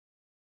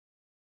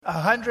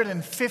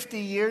150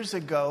 years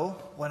ago,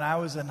 when I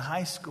was in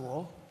high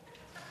school,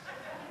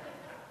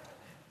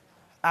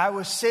 I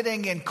was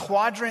sitting in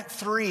quadrant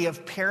 3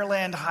 of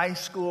Pearland High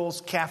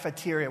School's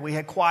cafeteria. We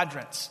had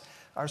quadrants.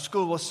 Our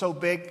school was so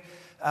big,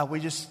 we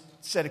just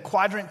said a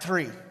quadrant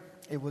 3.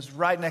 It was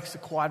right next to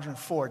quadrant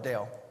 4,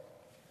 Dale.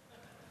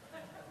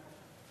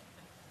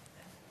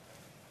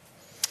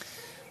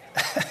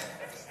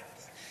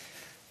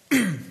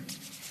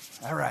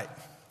 All right.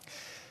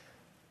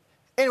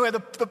 Anyway,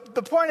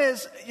 the point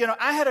is,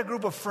 I had a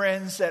group of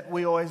friends that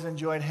we always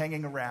enjoyed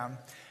hanging around.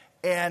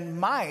 And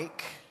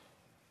Mike,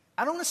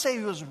 I don't want to say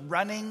he was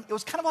running. It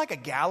was kind of like a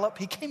gallop.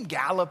 He came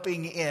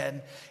galloping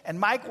in. And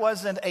Mike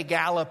wasn't a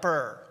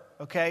galloper,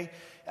 okay?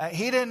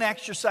 He didn't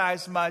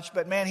exercise much,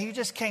 but man, he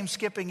just came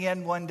skipping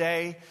in one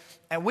day.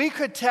 And we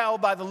could tell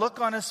by the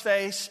look on his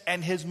face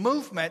and his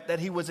movement that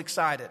he was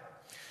excited.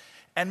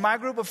 And my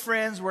group of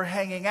friends were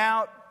hanging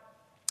out.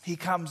 He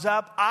comes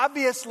up.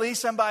 Obviously,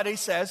 somebody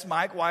says,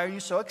 "Mike, why are you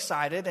so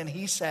excited?" And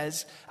he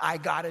says, "I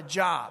got a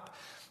job."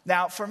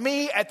 Now, for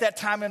me, at that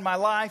time in my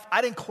life,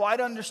 I didn't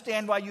quite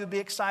understand why you'd be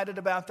excited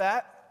about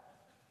that.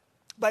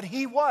 But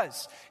he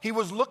was. He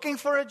was looking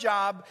for a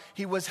job.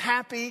 He was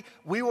happy.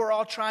 We were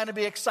all trying to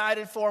be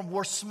excited for him.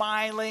 We're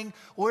smiling.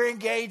 We're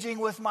engaging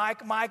with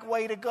Mike. "Mike,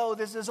 way to go.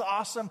 This is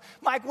awesome.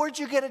 Mike, where'd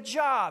you get a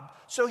job?"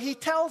 So he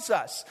tells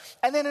us.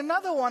 And then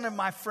another one of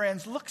my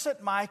friends looks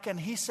at Mike and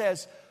he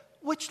says,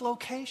 "Which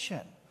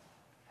location?"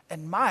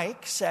 And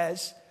Mike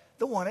says,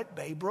 "The one at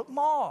Baybrook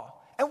Mall."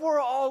 And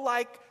we're all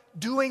like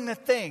doing the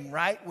thing,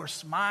 right? We're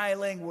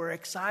smiling, we're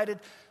excited.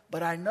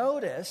 But I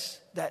notice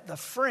that the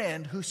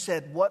friend who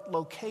said what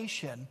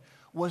location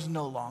was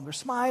no longer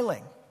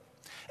smiling.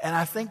 And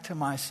I think to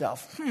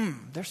myself,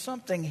 there's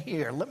something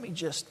here. Let me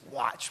just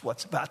watch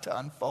what's about to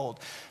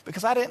unfold.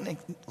 Because I didn't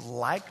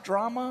like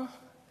drama.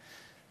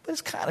 But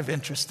it's kind of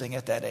interesting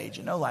at that age,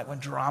 like when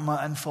drama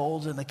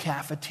unfolds in the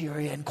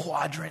cafeteria in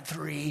quadrant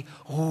 3.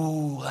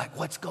 Ooh, like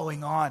what's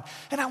going on?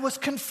 And I was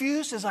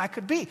confused as I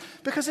could be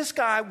because this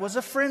guy was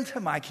a friend to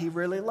Mike. He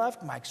really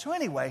loved Mike. So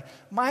anyway,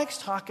 Mike's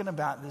talking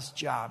about this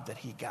job that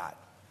he got.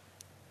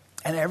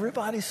 And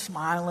everybody's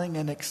smiling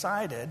and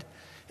excited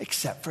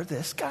except for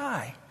this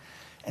guy.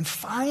 And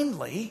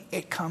finally,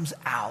 it comes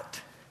out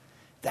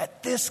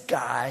that this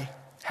guy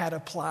had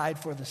applied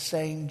for the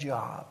same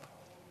job.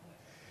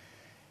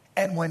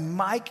 And when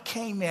Mike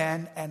came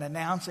in and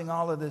announcing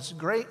all of this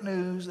great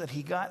news that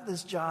he got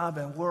this job,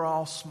 and we're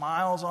all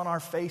smiles on our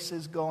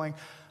faces going,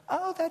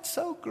 "Oh, that's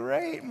so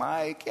great,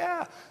 Mike,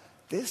 yeah."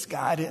 This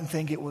guy didn't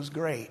think it was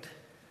great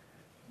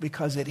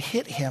because it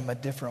hit him a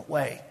different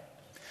way.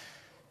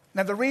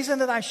 Now, the reason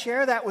that I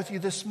share that with you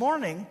this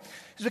morning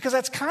is because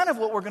that's kind of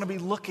what we're going to be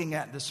looking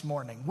at this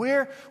morning.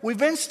 We've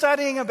been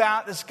studying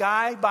about this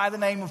guy by the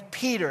name of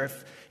Peter.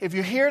 If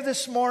you're here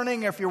this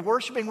morning, or if you're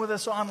worshiping with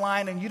us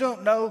online and you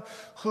don't know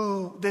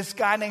who this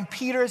guy named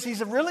Peter is,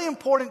 he's a really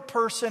important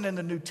person in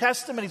the New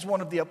Testament. He's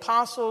one of the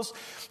apostles.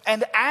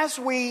 And as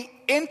we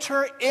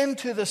enter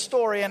into the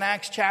story in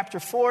Acts chapter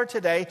 4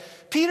 today,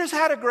 Peter's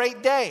had a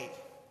great day.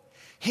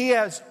 He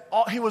was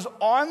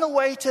on the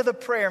way to the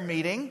prayer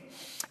meeting,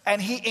 and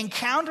he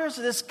encounters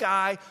this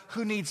guy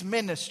who needs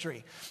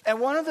ministry. And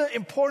one of the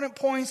important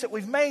points that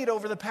we've made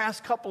over the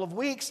past couple of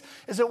weeks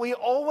is that we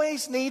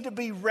always need to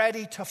be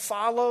ready to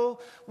follow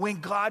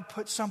when God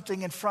puts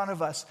something in front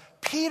of us.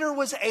 Peter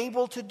was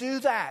able to do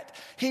that.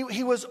 He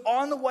was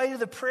on the way to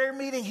the prayer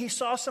meeting. He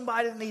saw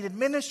somebody that needed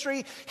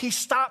ministry. He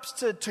stops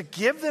to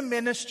give them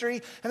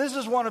ministry. And this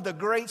is one of the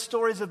great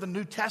stories of the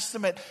New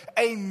Testament.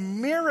 A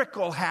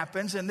miracle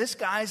happens and this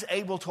guy's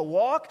able to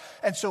walk.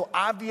 And so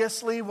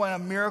obviously when a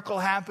miracle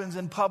happens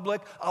in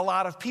public, a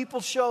lot of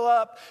people show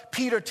up.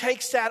 Peter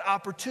takes that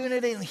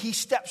opportunity and he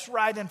steps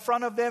right in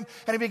front of them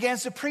and he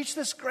begins to preach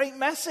this great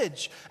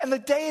message. And the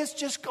day is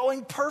just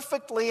going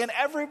perfectly and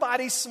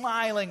everybody's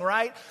smiling,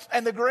 right?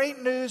 And the great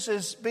news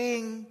is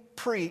being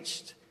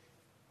preached,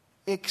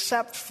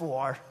 except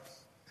for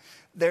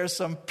there's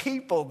some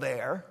people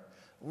there,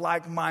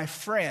 like my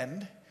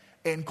friend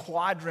in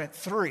quadrant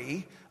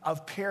 3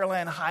 of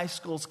Pearland High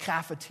School's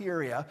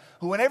cafeteria,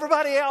 who when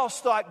everybody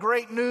else thought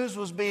great news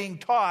was being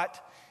taught,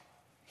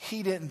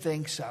 he didn't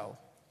think so.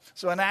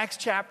 So in Acts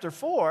chapter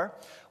 4,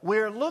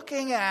 we're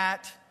looking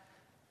at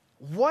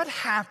what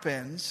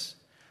happens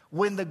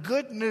when the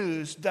good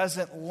news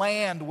doesn't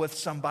land with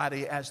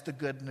somebody as the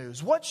good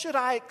news. What should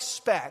I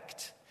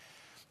expect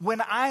when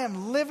I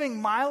am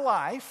living my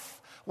life,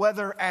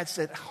 whether it's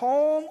at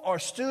home or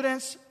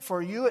students,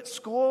 for you at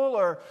school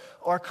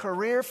or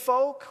career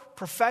folk,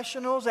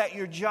 professionals at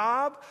your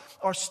job,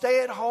 or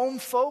stay-at-home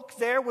folk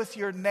there with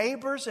your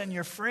neighbors and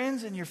your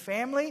friends and your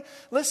family?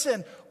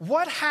 Listen,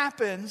 what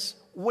happens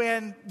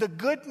when the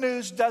good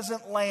news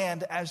doesn't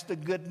land as the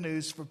good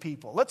news for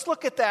people? Let's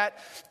look at that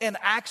in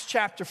Acts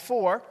chapter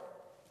 4.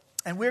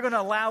 And we're going to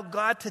allow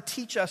God to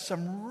teach us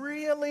some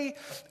really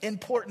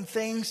important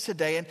things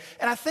today. And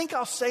I think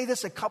I'll say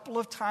this a couple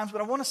of times,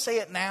 but I want to say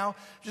it now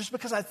just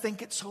because I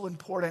think it's so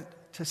important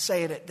to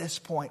say it at this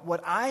point.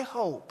 What I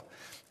hope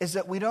is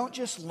that we don't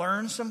just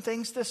learn some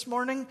things this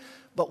morning,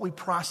 but we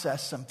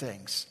process some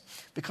things.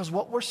 Because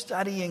what we're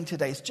studying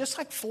today is just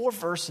like 4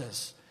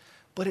 verses,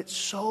 but it's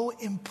so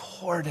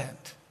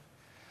important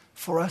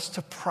for us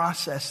to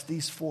process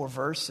these 4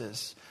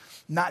 verses.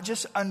 Not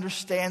just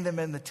understand them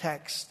in the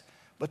text,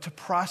 but to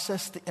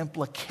process the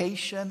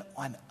implication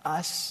on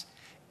us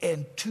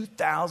in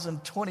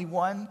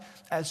 2021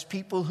 as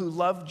people who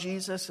love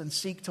Jesus and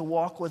seek to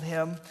walk with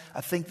him.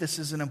 I think this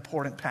is an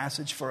important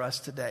passage for us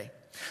today.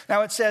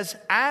 Now it says,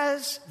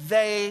 as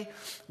they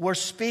were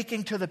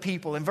speaking to the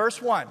people. In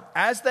verse 1,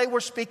 as they were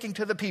speaking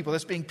to the people,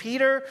 this being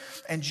Peter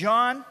and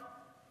John,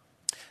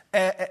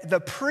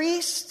 the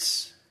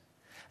priests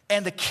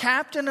and the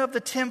captain of the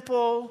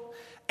temple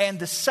and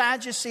the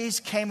Sadducees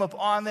came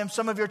upon them.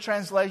 Some of your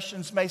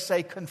translations may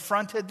say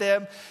confronted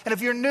them. And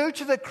if you're new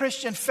to the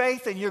Christian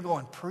faith and you're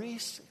going,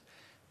 priests,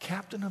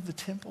 captain of the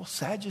temple,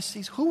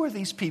 Sadducees, who are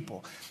these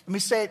people? Let me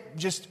say it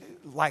just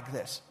like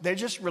this. They're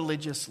just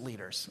religious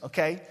leaders,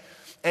 okay?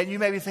 And you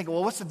may be thinking,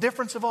 well, what's the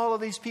difference of all of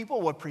these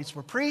people? What priests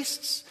were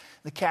priests?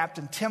 The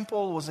captain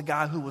temple was a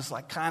guy who was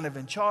like kind of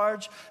in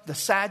charge. The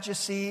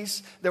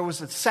Sadducees, there was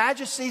the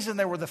Sadducees and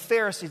there were the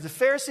Pharisees. The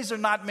Pharisees are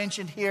not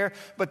mentioned here,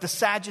 but the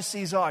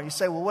Sadducees are. You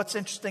say, well, what's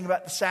interesting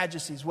about the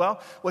Sadducees?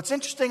 Well, what's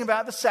interesting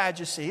about the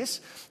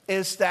Sadducees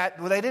is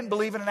that they didn't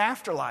believe in an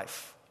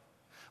afterlife,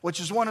 which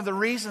is one of the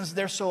reasons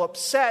they're so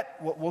upset.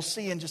 What we'll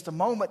see in just a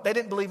moment, they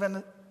didn't believe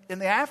in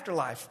the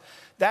afterlife.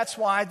 That's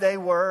why they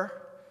were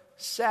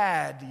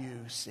sad,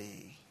 you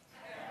see.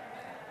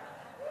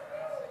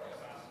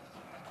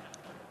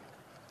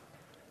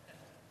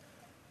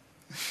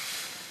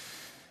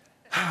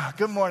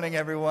 Good morning,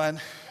 everyone.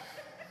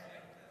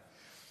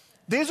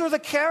 These are the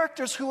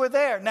characters who are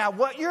there. Now,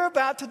 what you're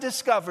about to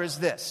discover is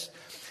this.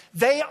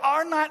 They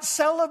are not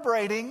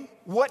celebrating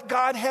what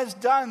God has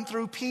done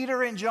through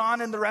Peter and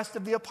John and the rest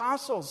of the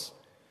apostles.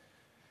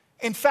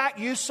 In fact,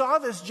 you saw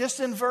this just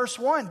in verse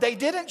 1. They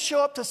didn't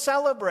show up to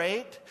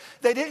celebrate.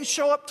 They didn't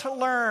show up to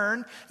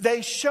learn.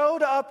 They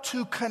showed up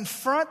to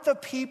confront the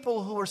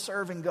people who were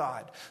serving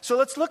God. So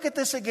let's look at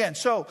this again.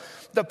 So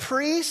the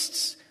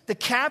priests, the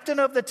captain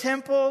of the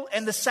temple,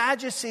 and the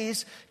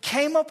Sadducees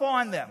came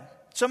upon them.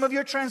 Some of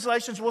your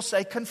translations will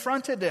say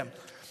confronted them.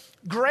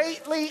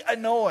 Greatly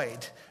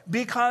annoyed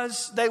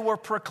because they were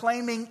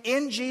proclaiming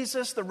in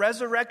Jesus the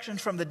resurrection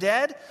from the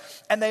dead,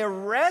 and they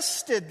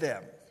arrested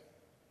them.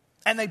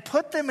 And they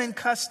put them in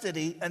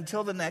custody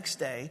until the next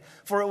day,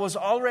 for it was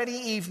already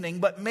evening.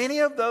 But many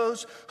of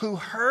those who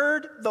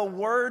heard the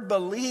word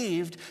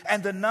believed,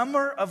 and the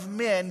number of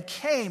men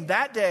came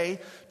that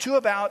day to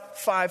about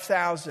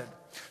 5,000.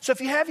 So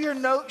if you have your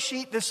note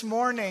sheet this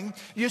morning,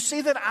 you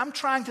see that I'm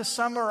trying to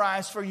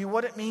summarize for you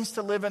what it means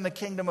to live in the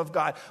kingdom of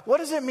God. What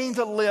does it mean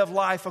to live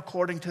life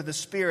according to the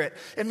Spirit?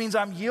 It means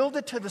I'm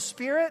yielded to the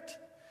Spirit.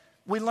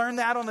 We learned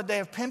that on the day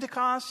of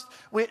Pentecost.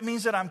 It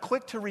means that I'm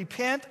quick to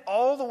repent.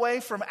 All the way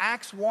from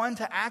Acts 1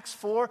 to Acts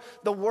 4,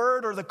 the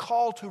word or the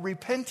call to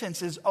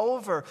repentance is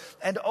over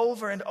and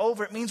over and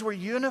over. It means we're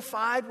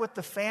unified with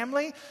the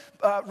family.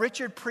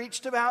 Richard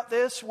preached about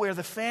this, where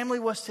the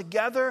family was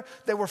together.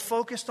 They were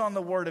focused on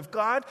the word of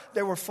God.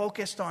 They were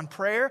focused on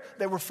prayer.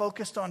 They were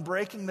focused on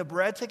breaking the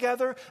bread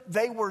together.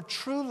 They were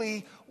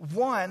truly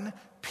one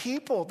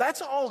people.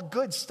 That's all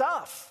good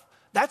stuff.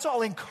 That's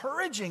all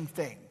encouraging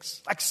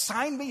things. Like,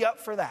 sign me up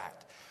for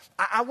that.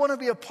 I want to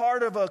be a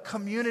part of a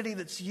community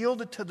that's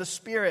yielded to the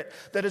Spirit,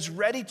 that is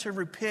ready to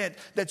repent,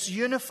 that's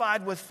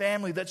unified with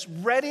family, that's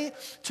ready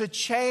to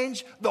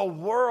change the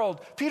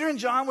world. Peter and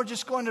John were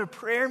just going to a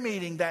prayer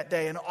meeting that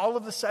day, and all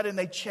of a sudden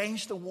they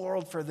changed the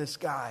world for this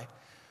guy.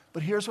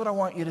 But here's what I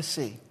want you to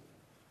see.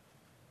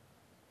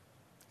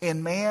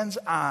 In man's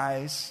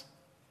eyes,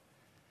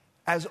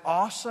 as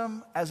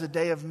awesome as a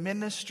day of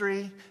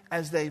ministry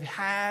as they've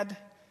had,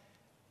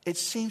 it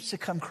seems to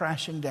come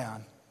crashing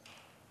down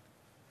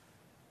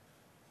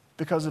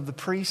because of the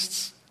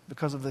priests,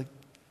 because of the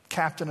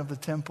captain of the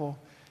temple,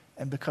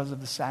 and because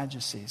of the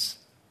Sadducees.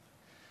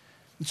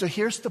 And so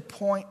here's the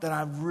point that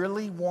I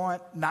really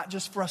want, not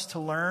just for us to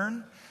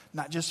learn,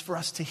 not just for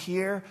us to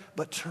hear,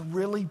 but to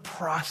really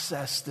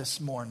process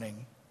this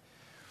morning,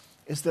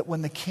 is that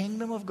when the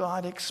kingdom of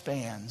God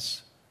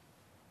expands,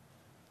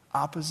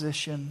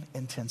 opposition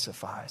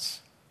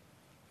intensifies.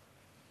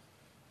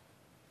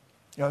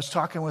 I was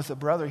talking with a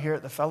brother here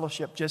at the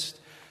fellowship just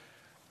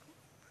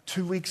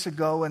 2 weeks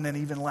ago, and then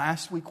even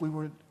last week we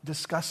were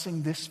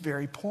discussing this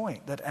very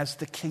point, that as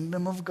the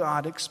kingdom of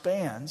God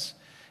expands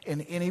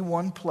in any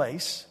one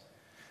place,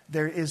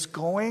 there is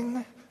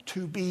going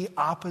to be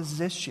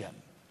opposition.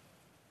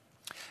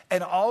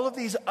 And all of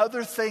these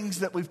other things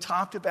that we've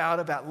talked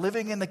about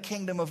living in the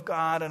kingdom of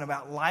God and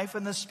about life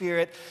in the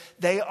Spirit,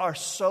 they are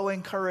so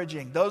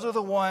encouraging. Those are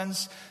the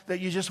ones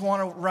that you just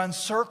want to run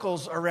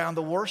circles around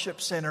the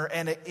worship center,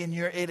 and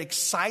it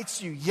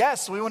excites you.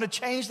 Yes, we want to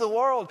change the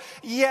world.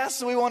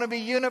 Yes, we want to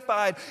be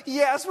unified.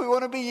 Yes, we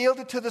want to be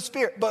yielded to the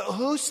Spirit. But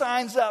who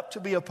signs up to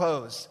be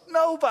opposed?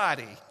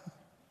 Nobody.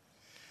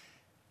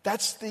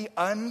 That's the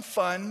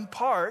unfun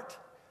part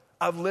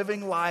of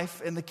living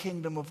life in the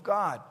kingdom of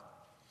God.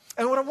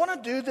 And what I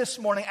want to do this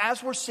morning,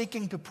 as we're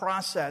seeking to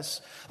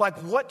process, like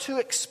what to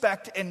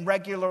expect in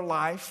regular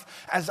life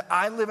as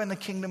I live in the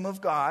kingdom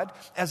of God,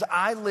 as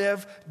I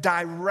live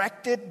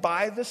directed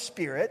by the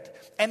Spirit,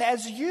 and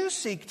as you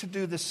seek to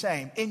do the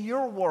same in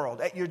your world,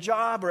 at your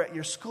job or at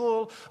your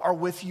school or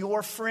with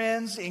your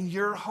friends, in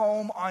your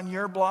home, on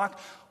your block,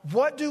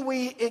 what do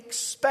we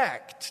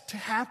expect to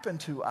happen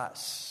to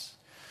us?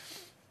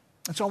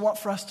 And so I want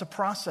for us to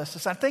process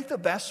this. I think the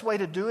best way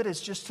to do it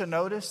is just to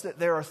notice that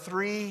there are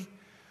three,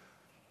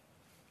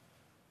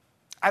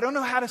 I don't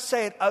know how to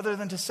say it other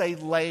than to say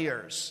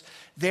layers.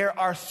 There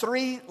are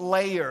three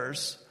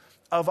layers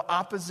of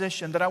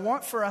opposition that I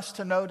want for us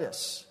to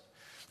notice.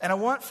 And I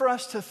want for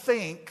us to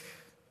think,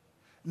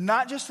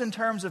 not just in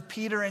terms of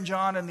Peter and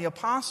John and the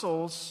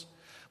apostles,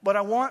 but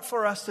I want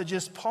for us to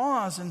just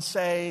pause and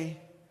say,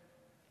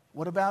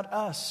 what about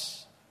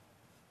us?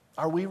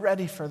 Are we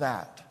ready for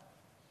that?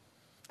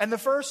 And the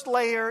first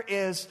layer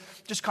is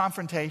just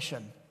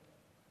confrontation.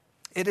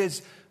 It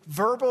is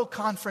verbal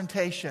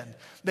confrontation.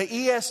 The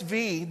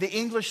ESV, the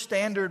English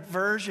Standard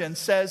Version,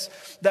 says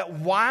that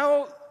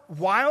while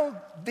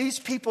these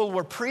people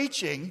were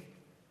preaching,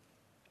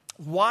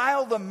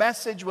 while the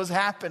message was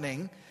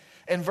happening,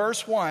 in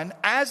verse 1,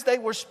 as they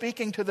were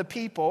speaking to the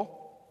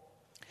people,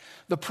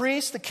 the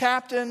priest, the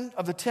captain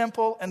of the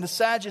temple, and the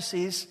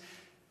Sadducees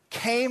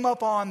came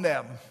upon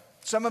them.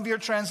 Some of your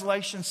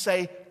translations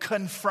say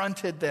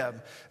confronted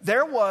them.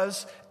 There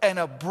was an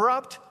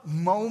abrupt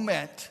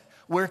moment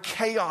where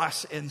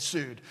chaos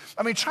ensued.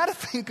 I mean, try to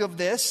think of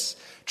this.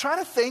 Try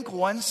to think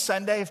one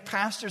Sunday, if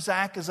Pastor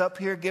Zach is up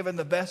here giving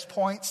the best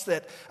points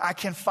that I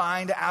can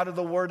find out of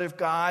the Word of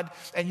God,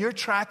 and you're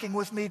tracking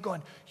with me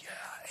going, yeah,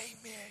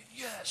 amen,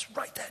 yes,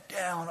 write that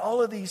down,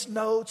 all of these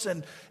notes,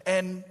 and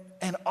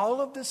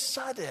all of a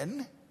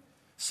sudden,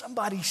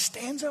 somebody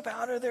stands up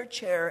out of their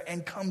chair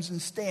and comes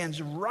and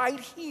stands right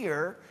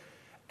here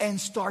and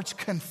starts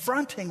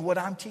confronting what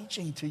I'm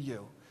teaching to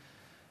you.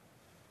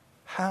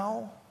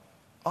 How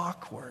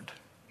awkward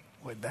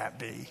would that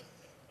be?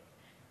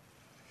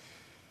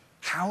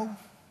 How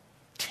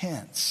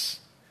tense.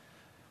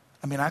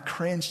 I mean, I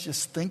cringe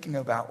just thinking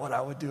about what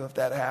I would do if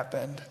that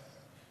happened.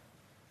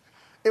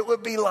 It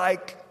would be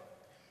like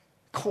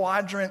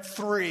quadrant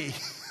 3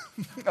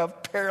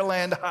 of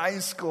Pearland High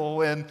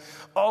School, and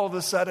all of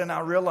a sudden I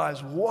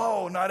realize,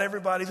 whoa, not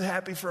everybody's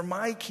happy for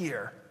Mike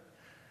here.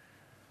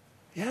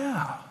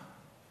 Yeah,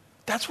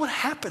 that's what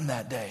happened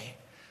that day.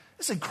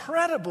 This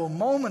incredible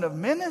moment of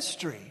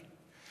ministry.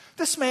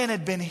 This man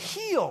had been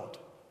healed.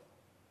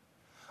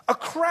 A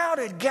crowd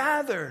had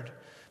gathered.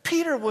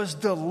 Peter was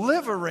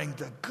delivering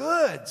the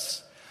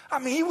goods. I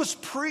mean, he was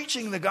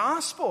preaching the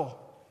gospel.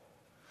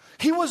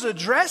 He was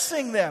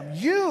addressing them.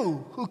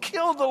 You who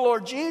killed the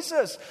Lord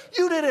Jesus,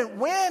 you didn't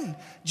win.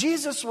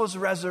 Jesus was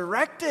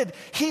resurrected.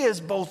 He is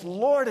both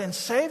Lord and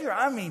Savior.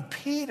 I mean,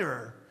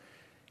 Peter,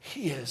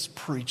 he is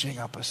preaching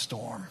up a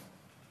storm.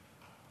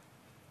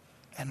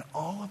 And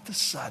all of a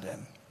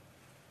sudden,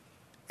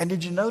 and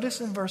did you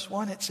notice in verse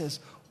 1 it says,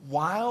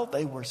 while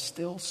they were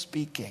still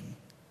speaking.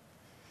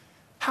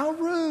 How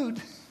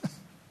rude.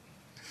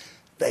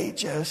 They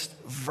just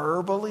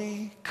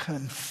verbally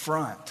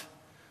confront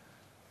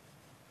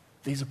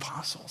these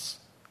apostles.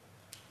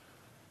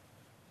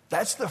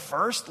 That's the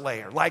first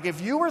layer. Like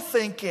if you were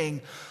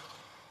thinking,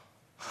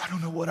 I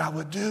don't know what I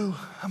would do.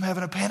 I'm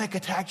having a panic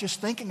attack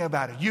just thinking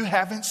about it. You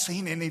haven't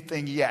seen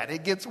anything yet.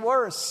 It gets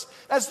worse.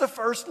 That's the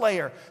first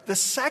layer. The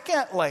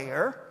second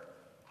layer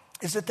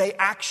is that they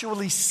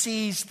actually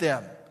seized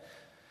them.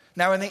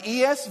 Now in the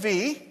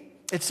ESV,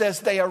 it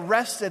says they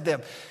arrested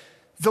them.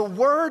 The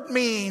word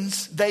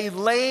means they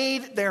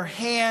laid their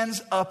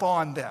hands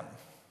upon them.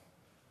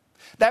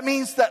 That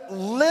means that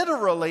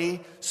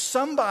literally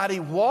somebody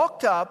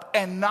walked up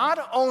and not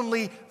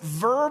only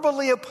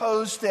verbally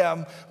opposed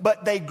them,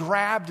 but they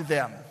grabbed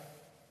them.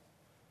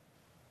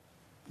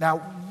 Now,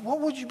 what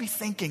would you be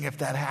thinking if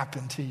that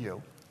happened to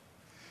you?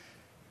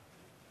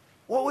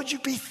 What would you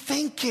be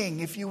thinking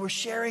if you were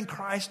sharing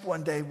Christ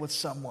one day with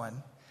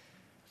someone,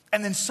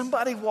 and then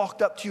somebody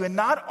walked up to you and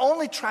not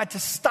only tried to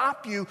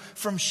stop you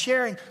from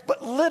sharing,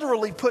 but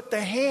literally put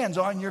their hands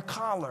on your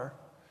collar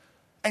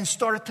and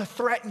started to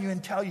threaten you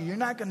and tell you, you're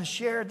not going to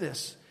share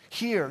this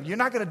here. You're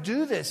not going to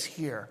do this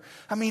here.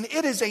 I mean,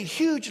 it is a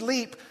huge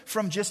leap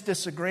from just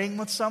disagreeing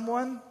with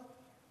someone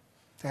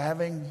to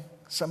having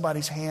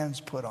somebody's hands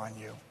put on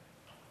you.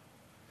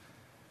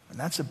 And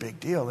that's a big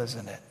deal,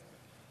 isn't it?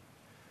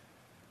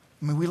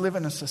 I mean, we live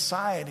in a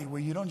society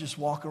where you don't just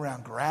walk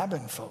around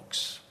grabbing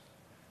folks.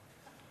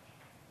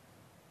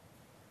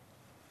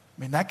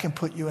 I mean, that can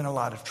put you in a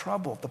lot of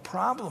trouble. The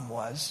problem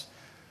was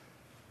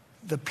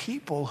the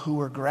people who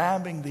were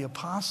grabbing the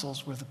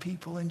apostles were the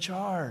people in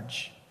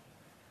charge.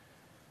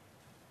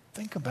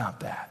 Think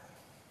about that.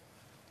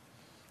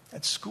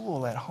 At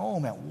school, at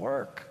home, at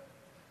work.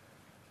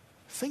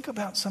 Think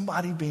about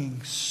somebody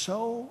being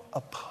so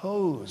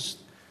opposed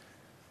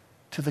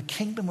to the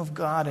kingdom of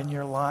God in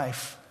your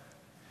life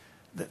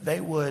that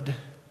they would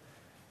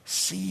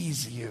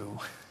seize you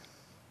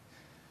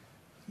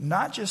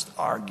not just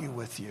argue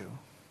with you,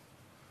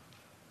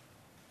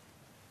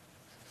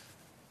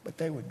 but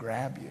they would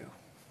grab you.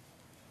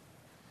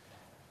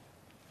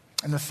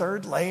 And the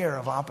third layer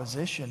of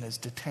opposition is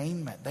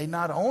detainment. They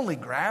not only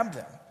grab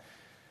them,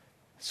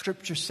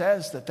 Scripture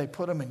says that they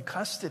put them in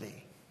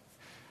custody.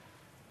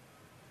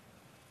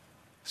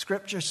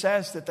 Scripture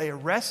says that they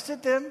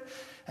arrested them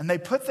and they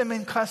put them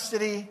in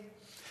custody.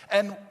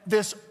 And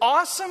this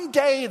awesome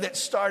day that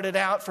started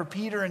out for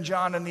Peter and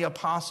John and the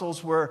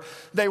apostles, where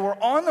they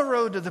were on the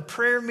road to the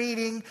prayer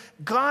meeting,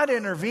 God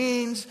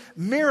intervenes,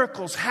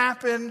 miracles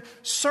happen,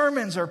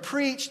 sermons are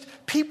preached,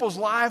 people's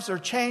lives are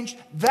changed.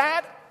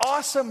 That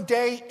awesome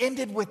day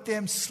ended with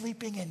them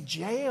sleeping in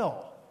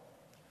jail.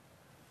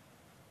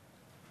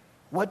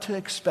 What to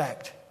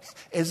expect?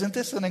 Isn't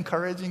this an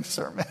encouraging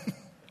sermon?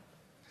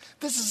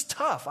 This is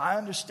tough, I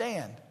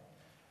understand.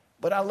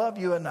 But I love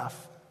you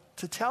enough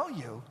to tell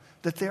you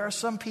that there are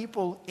some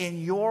people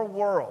in your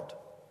world.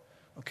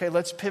 Okay,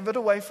 let's pivot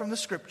away from the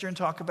Scripture and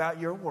talk about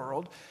your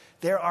world.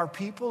 There are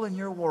people in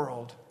your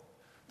world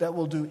that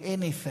will do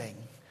anything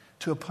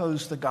to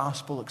oppose the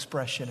gospel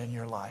expression in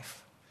your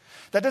life.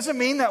 That doesn't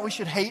mean that we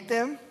should hate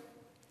them.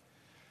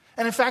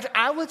 And in fact,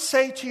 I would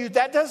say to you,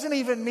 that doesn't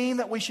even mean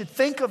that we should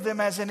think of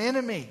them as an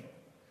enemy.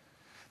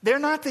 They're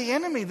not the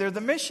enemy, they're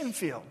the mission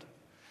field.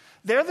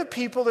 They're the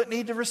people that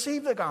need to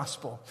receive the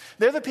gospel.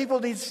 They're the people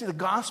that need to see the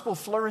gospel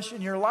flourish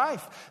in your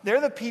life.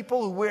 They're the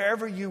people who,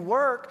 wherever you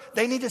work,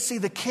 they need to see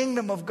the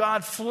kingdom of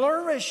God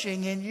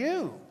flourishing in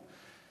you.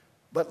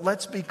 But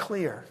let's be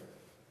clear.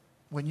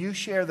 When you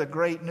share the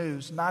great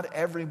news, not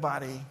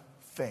everybody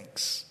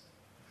thinks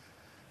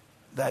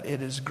that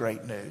it is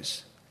great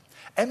news.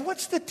 And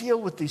what's the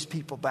deal with these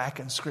people back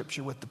in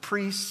Scripture, with the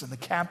priests and the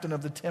captain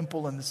of the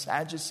temple and the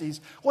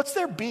Sadducees? What's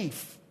their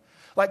beef?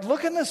 Like,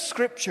 look in the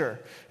Scripture,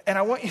 and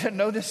I want you to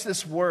notice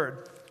this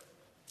word.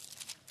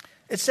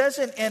 It says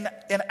in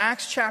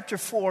Acts chapter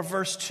 4,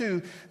 verse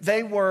 2,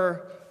 they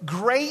were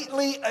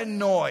greatly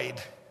annoyed.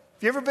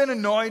 Have you ever been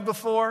annoyed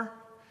before?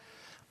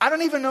 I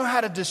don't even know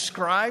how to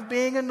describe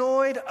being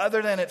annoyed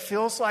other than it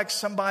feels like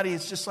somebody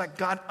is just like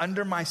got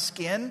under my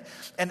skin,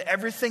 and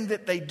everything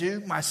that they do,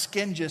 my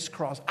skin just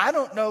crawls. I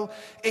don't know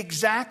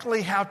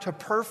exactly how to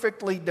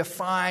perfectly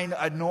define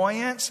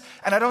annoyance,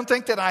 and I don't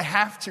think that I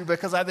have to,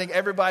 because I think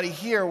everybody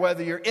here,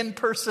 whether you're in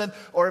person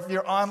or if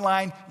you're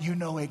online, you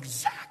know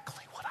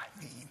exactly what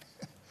I mean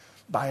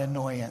by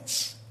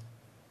annoyance.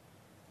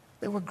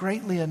 They were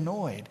greatly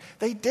annoyed.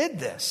 They did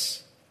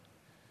this.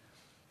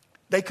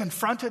 They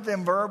confronted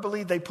them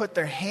verbally. They put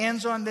their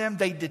hands on them.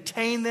 They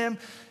detained them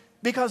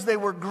because they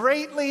were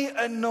greatly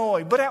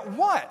annoyed. But at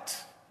what?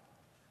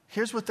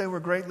 Here's what they were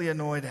greatly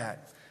annoyed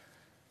at.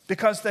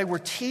 Because they were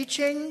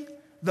teaching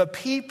the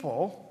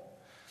people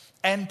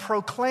and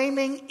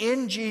proclaiming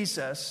in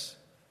Jesus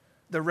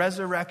the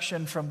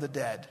resurrection from the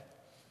dead.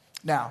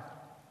 Now,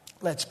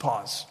 let's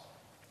pause.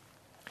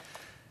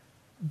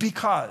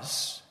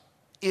 Because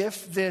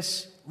if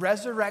this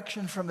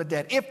resurrection from the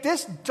dead, if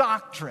this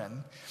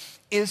doctrine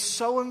is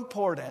so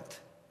important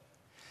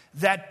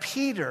that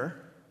Peter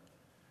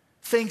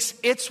thinks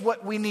it's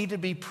what we need to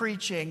be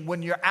preaching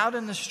when you're out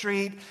in the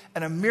street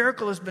and a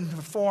miracle has been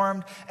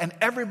performed and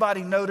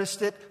everybody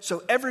noticed it,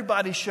 so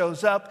everybody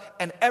shows up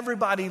and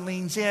everybody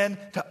leans in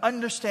to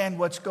understand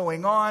what's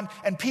going on.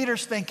 And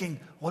Peter's thinking,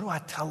 what do I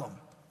tell them?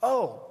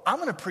 Oh, I'm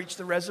going to preach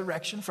the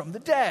resurrection from the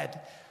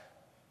dead.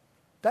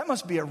 That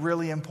must be a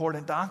really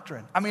important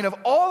doctrine. I mean, of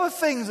all the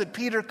things that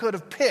Peter could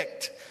have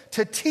picked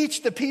to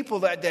teach the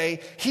people that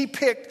day, he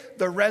picked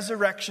the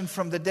resurrection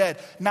from the dead.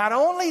 Not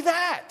only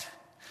that,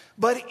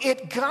 but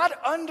it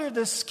got under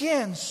the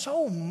skin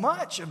so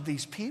much of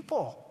these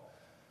people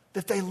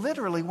that they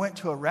literally went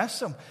to arrest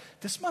them.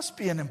 This must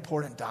be an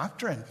important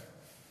doctrine.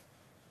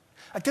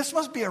 Like, this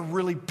must be a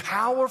really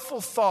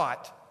powerful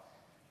thought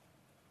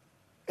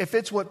if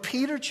it's what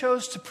Peter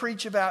chose to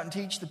preach about and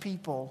teach the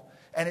people.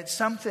 And it's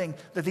something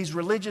that these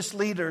religious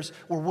leaders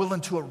were willing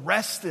to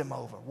arrest them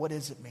over. What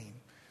does it mean?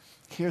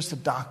 Here's the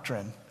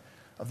doctrine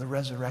of the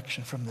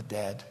resurrection from the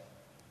dead.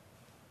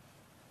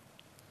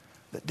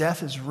 That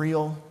death is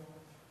real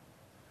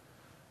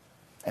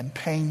and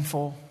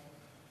painful,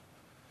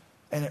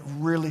 and it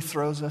really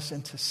throws us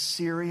into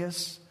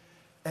serious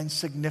and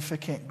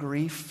significant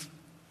grief.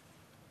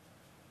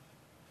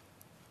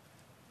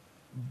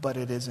 But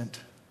it isn't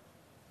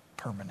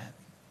permanent.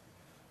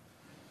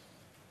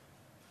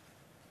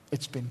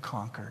 It's been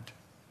conquered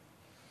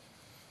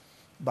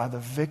by the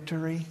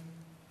victory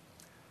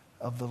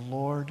of the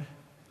Lord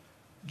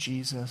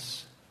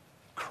Jesus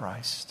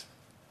Christ.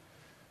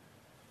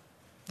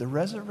 The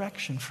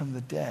resurrection from the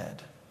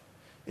dead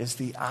is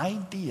the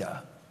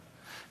idea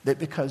that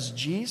because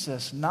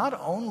Jesus not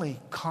only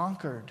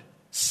conquered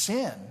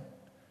sin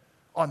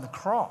on the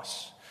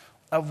cross,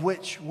 of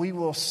which we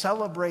will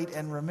celebrate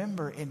and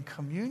remember in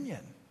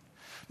communion,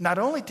 not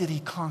only did he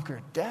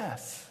conquer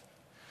death,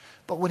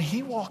 but when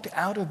he walked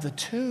out of the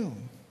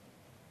tomb,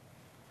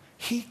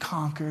 he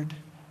conquered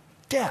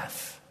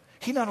death.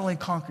 He not only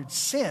conquered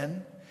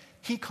sin,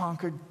 he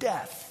conquered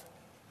death.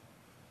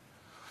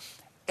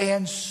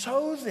 And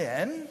so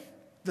then,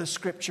 the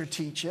scripture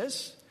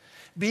teaches,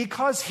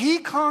 because he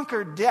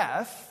conquered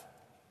death,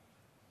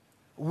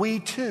 we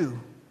too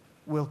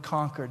will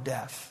conquer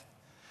death.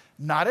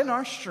 Not in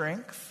our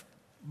strength,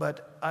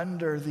 but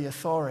under the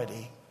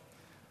authority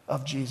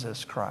of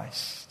Jesus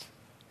Christ.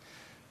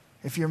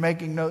 If you're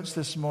making notes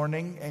this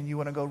morning and you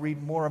want to go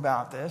read more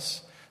about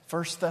this,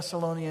 1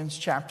 Thessalonians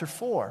chapter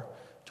 4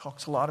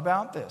 talks a lot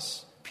about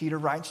this. Peter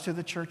writes to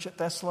the church at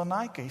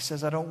Thessalonica. He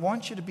says, I don't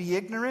want you to be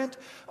ignorant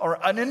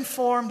or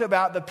uninformed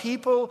about the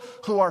people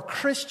who are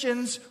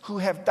Christians who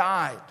have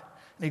died.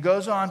 And he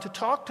goes on to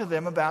talk to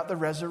them about the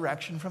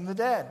resurrection from the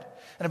dead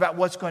and about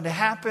what's going to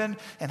happen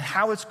and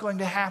how it's going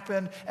to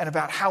happen and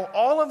about how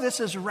all of this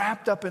is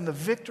wrapped up in the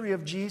victory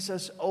of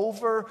Jesus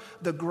over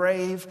the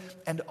grave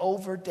and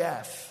over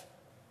death.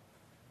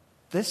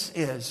 This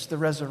is the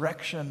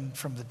resurrection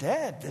from the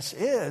dead. This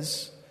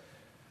is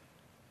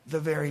the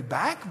very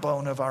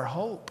backbone of our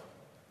hope.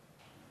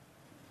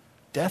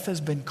 Death has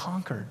been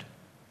conquered.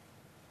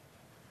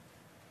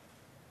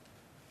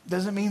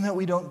 Doesn't mean that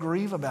we don't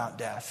grieve about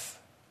death.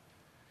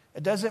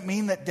 It doesn't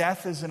mean that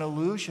death is an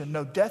illusion.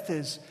 No, death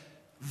is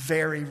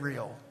very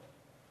real.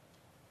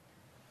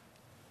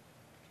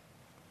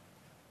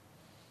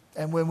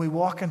 And when we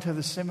walk into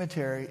the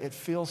cemetery, it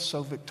feels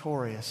so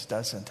victorious,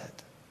 doesn't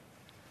it?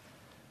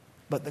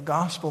 But the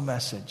gospel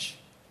message,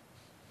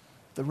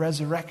 the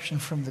resurrection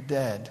from the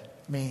dead,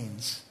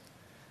 means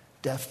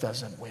death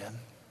doesn't win.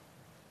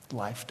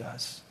 Life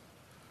does.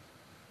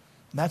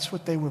 And that's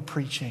what they were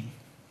preaching.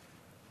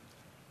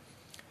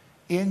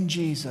 In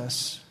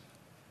Jesus,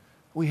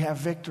 we have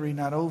victory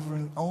not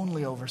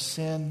only over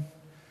sin,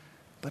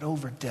 but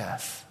over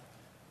death.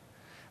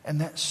 And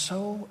that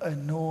so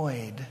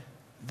annoyed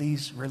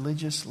these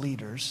religious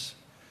leaders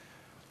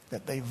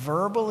that they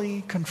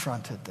verbally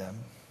confronted them.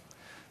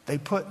 They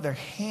put their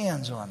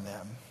hands on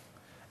them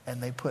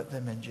and they put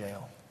them in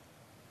jail.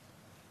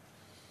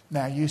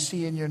 Now, you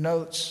see in your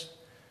notes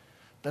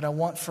that I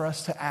want for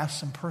us to ask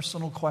some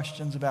personal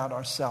questions about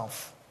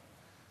ourselves.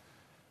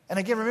 And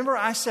again, remember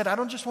I said, I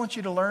don't just want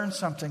you to learn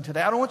something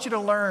today. I don't want you to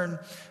learn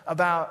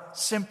about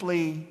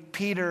simply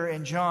Peter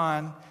and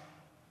John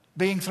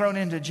being thrown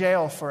into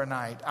jail for a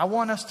night. I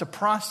want us to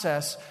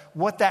process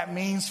what that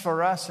means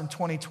for us in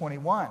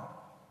 2021.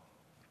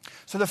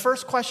 So the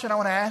first question I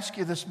want to ask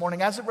you this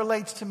morning, as it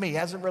relates to me,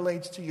 as it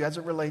relates to you, as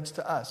it relates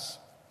to us,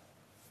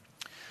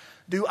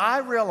 do I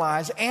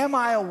realize, am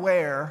I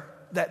aware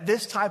that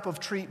this type of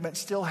treatment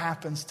still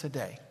happens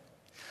today?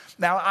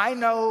 Now, I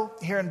know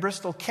here in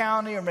Bristol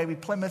County or maybe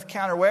Plymouth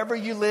County or wherever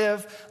you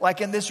live, like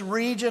in this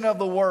region of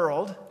the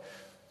world,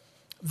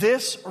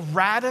 this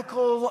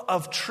radical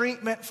of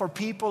treatment for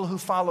people who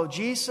follow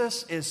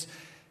Jesus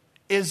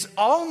is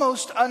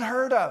almost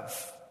unheard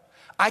of.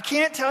 I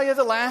can't tell you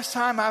the last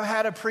time I've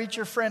had a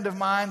preacher friend of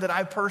mine that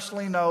I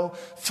personally know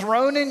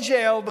thrown in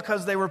jail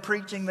because they were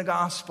preaching the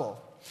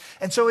gospel.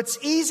 And so it's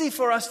easy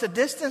for us to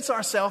distance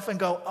ourselves and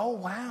go, oh,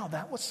 wow,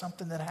 that was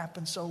something that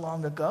happened so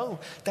long ago.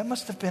 That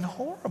must have been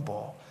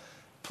horrible.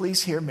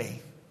 Please hear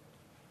me.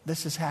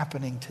 This is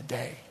happening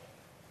today.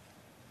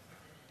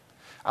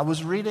 I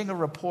was reading a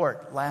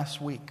report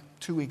last week,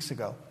 2 weeks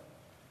ago.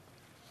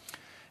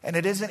 And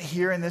it isn't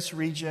here in this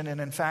region, and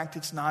in fact,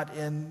 it's not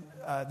in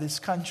this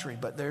country.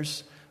 But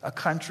there's a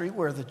country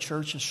where the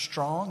church is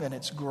strong and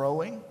it's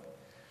growing.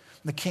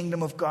 The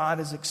kingdom of God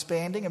is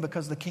expanding, and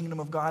because the kingdom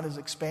of God is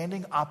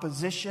expanding,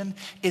 opposition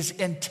is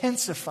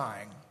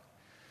intensifying.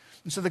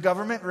 And so the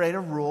government made a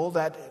rule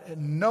that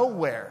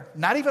nowhere,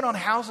 not even on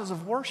houses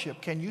of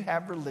worship, can you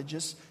have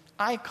religious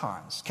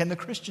icons. Can the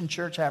Christian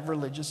church have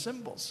religious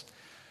symbols?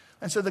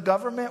 And so the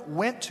government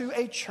went to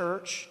a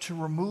church to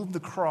remove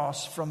the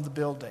cross from the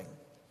building.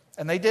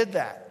 And they did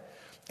that.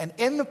 And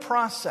in the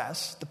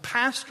process, the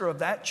pastor of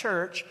that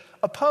church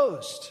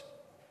opposed,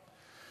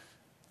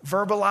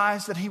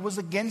 verbalized that he was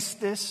against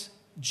this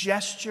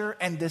gesture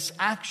and this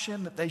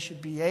action, that they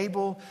should be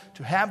able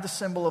to have the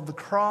symbol of the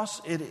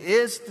cross. It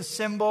is the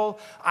symbol,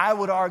 I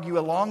would argue,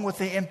 along with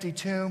the empty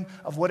tomb,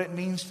 of what it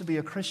means to be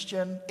a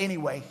Christian.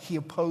 Anyway, he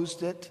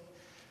opposed it.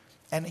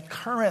 And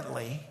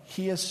currently,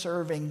 he is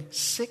serving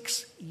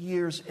 6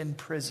 years in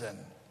prison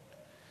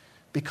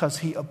because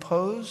he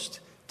opposed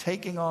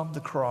taking off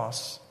the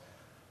cross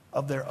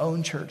of their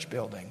own church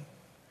building.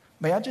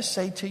 May I just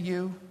say to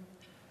you,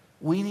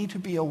 we need to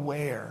be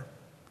aware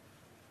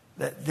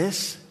that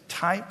this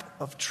type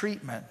of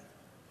treatment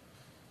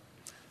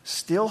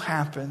still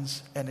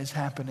happens and is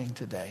happening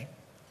today.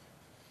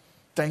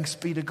 Thanks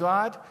be to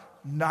God,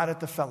 not at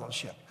the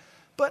fellowship.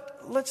 But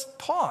let's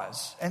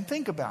pause and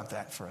think about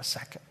that for a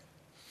second.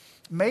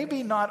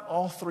 Maybe not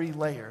all three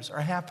layers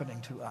are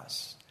happening to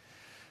us.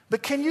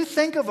 But can you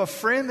think of a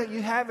friend that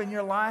you have in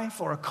your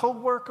life, or a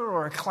coworker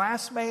or a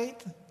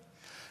classmate,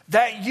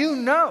 that you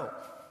know,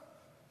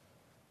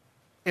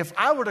 if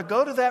I were to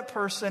go to that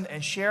person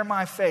and share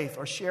my faith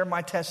or share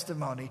my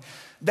testimony,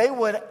 they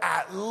would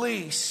at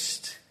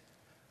least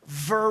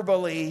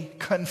verbally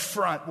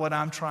confront what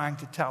I'm trying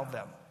to tell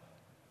them?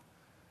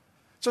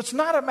 So it's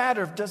not a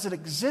matter of does it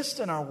exist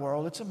in our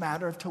world, it's a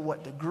matter of to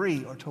what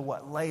degree or to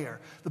what layer.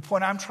 The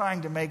point I'm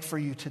trying to make for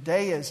you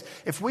today is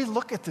if we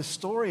look at the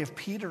story of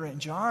Peter and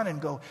John and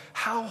go,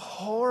 how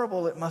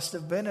horrible it must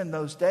have been in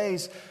those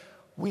days,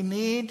 we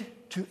need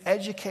to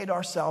educate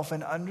ourselves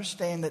and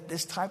understand that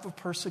this type of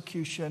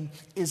persecution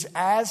is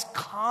as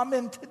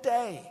common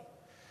today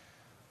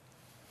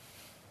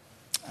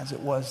as it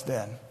was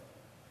then.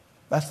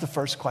 That's the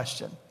first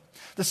question.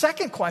 The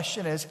second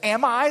question is,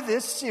 am I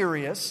this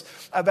serious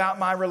about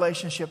my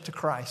relationship to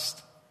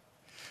Christ?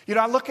 You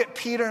know, I look at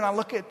Peter and I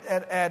look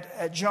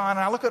at John and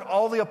I look at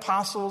all the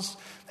apostles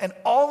and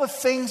all the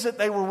things that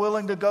they were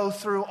willing to go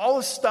through, all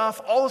the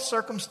stuff, all the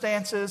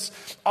circumstances,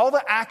 all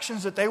the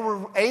actions that they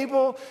were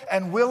able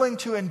and willing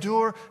to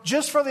endure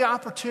just for the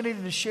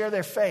opportunity to share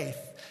their faith.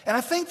 And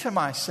I think to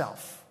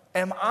myself,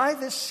 am I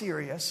this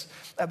serious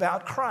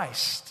about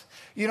Christ?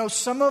 You know,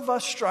 some of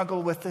us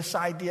struggle with this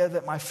idea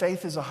that my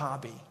faith is a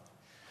hobby.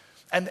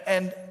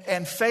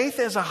 And faith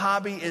as a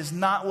hobby is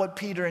not what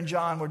Peter and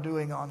John were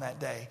doing on that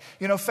day.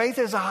 You know, faith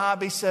as a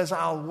hobby says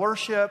I'll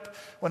worship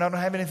when I don't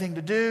have anything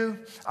to do.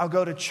 I'll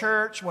go to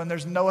church when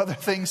there's no other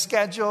thing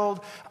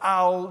scheduled.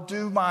 I'll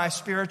do my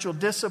spiritual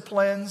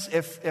disciplines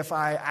if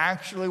I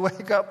actually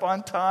wake up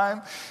on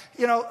time.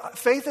 You know,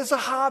 faith as a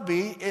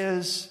hobby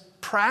is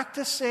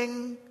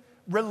practicing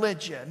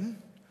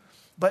religion,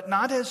 but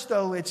not as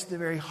though it's the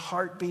very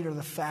heartbeat or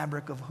the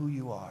fabric of who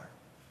you are.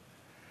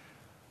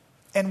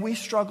 And we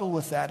struggle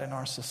with that in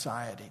our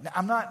society. Now,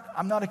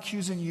 I'm not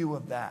accusing you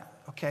of that,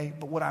 okay?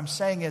 But what I'm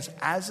saying is,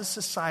 as a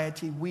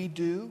society, we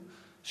do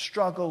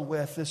struggle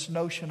with this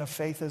notion of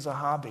faith as a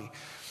hobby.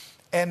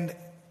 And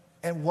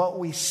what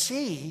we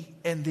see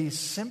in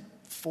these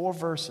 4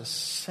 verses,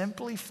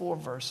 simply 4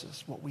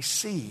 verses, what we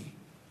see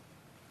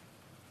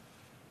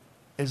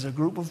is a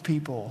group of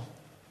people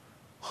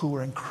who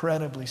are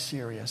incredibly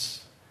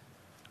serious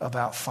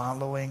about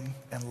following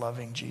and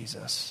loving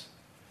Jesus.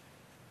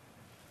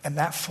 And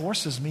that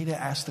forces me to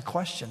ask the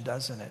question,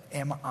 doesn't it?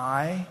 Am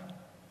I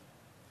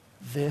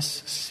this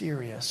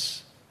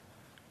serious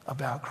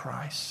about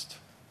Christ?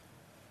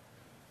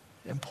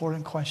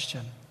 Important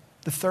question.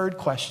 The third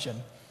question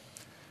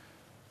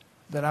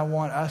that I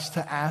want us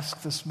to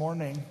ask this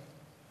morning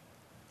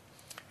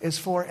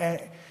is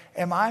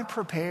am I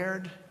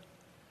prepared?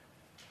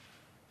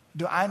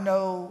 Do I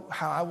know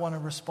how I want to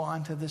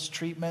respond to this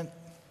treatment?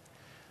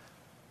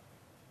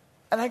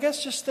 And I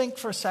guess just think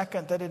for a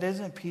second that it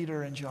isn't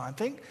Peter and John.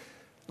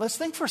 Let's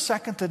think for a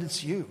second that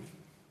it's you.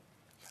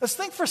 Let's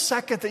think for a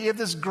second that you have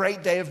this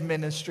great day of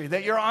ministry,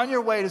 that you're on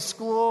your way to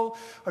school,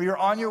 or you're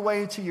on your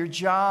way to your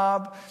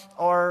job,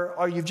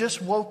 or you've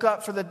just woke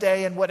up for the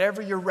day, and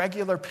whatever your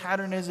regular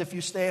pattern is if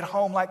you stay at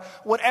home, like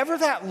whatever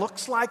that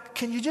looks like,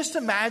 can you just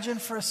imagine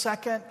for a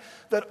second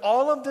that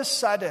all of a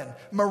sudden,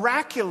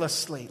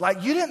 miraculously,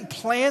 like you didn't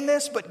plan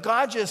this, but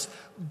God just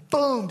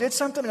boom, did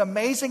something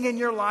amazing in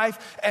your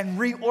life and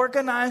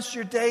reorganized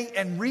your day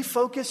and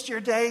refocused your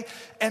day,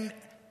 and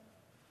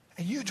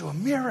you do a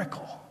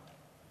miracle.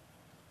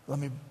 Let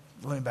me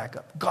back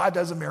up. God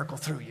does a miracle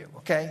through you,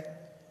 okay?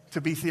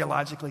 To be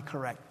theologically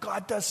correct.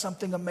 God does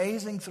something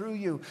amazing through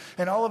you.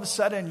 And all of a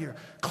sudden, your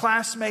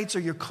classmates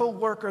or your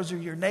coworkers or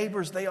your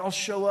neighbors, they all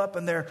show up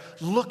and they're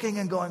looking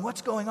and going,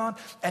 what's going on?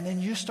 And then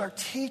you start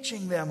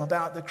teaching them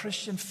about the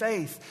Christian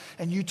faith.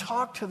 And you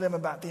talk to them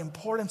about the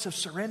importance of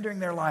surrendering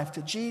their life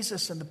to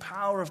Jesus and the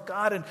power of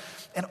God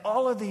and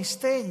all of these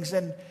things.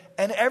 And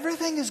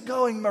everything is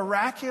going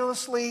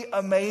miraculously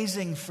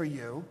amazing for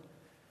you.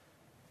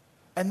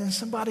 And then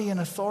somebody in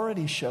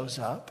authority shows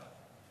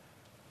up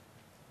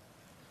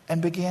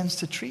and begins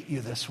to treat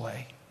you this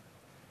way.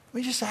 Let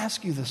me just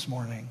ask you this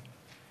morning,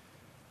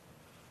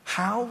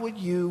 how would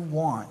you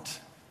want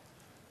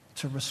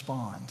to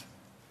respond?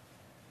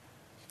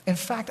 In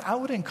fact, I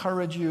would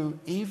encourage you,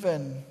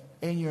 even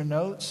in your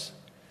notes,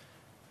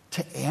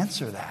 to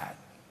answer that.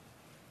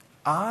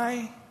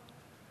 I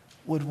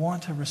would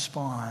want to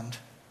respond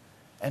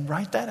and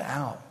write that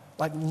out.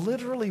 Like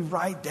literally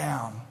write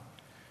down.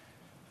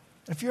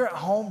 If you're at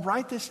home,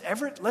 write this.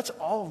 Let's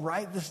all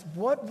write this.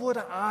 What would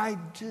I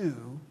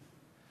do?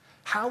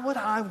 How would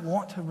I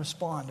want to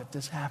respond if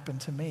this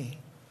happened to me?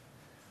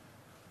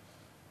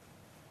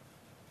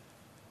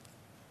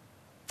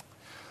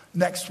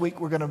 Next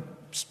week, we're going to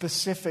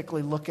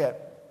specifically look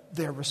at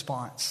their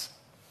response.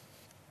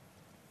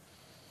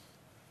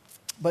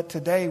 But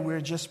today, we're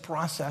just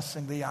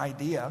processing the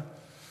idea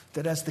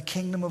that as the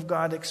kingdom of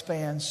God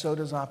expands, so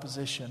does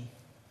opposition.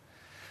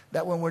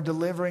 That when we're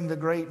delivering the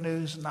great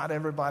news, not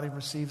everybody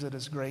receives it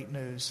as great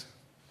news.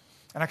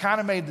 And I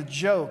kind of made the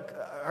joke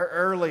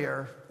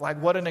earlier,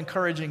 like what an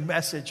encouraging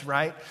message,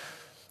 right?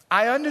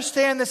 I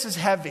understand this is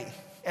heavy.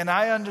 And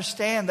I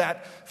understand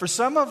that for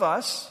some of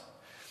us,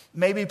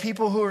 maybe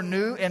people who are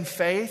new in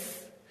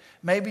faith,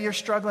 maybe you're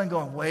struggling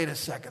going, wait a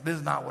second, this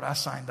is not what I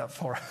signed up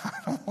for. I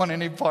don't want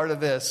any part of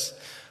this.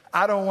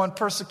 I don't want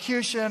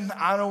persecution.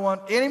 I don't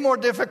want any more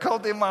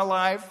difficulty in my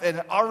life.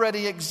 It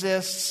already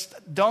exists.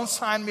 Don't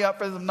sign me up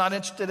for this. I'm not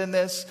interested in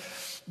this.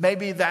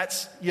 Maybe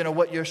that's,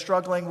 what you're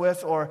struggling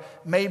with, or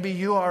maybe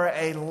you are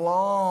a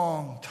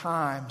long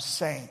time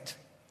saint.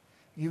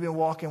 You've been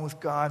walking with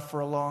God for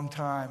a long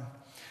time.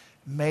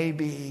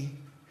 Maybe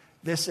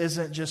this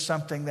isn't just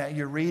something that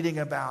you're reading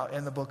about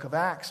in the book of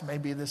Acts.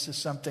 Maybe this is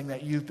something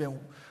that you've been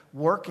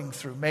working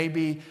through.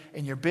 Maybe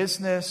in your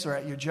business or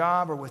at your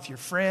job or with your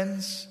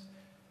friends.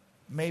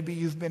 Maybe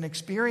you've been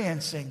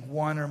experiencing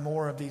one or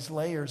more of these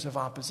layers of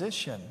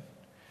opposition.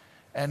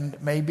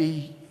 And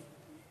maybe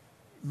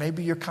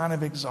you're kind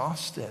of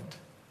exhausted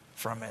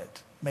from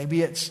it.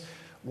 Maybe it's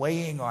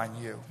weighing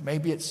on you.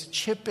 Maybe it's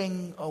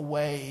chipping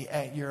away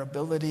at your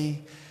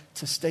ability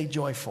to stay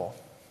joyful.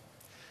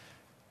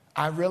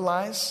 I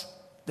realize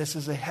this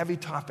is a heavy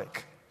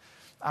topic.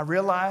 I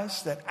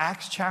realize that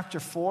Acts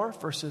chapter 4,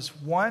 verses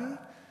 1,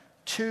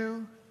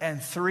 2,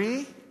 and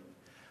 3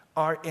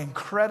 are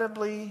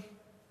incredibly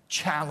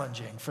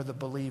challenging for the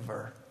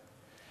believer.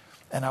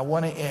 And I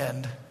want to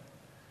end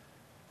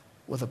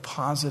with a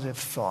positive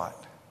thought.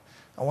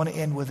 I want to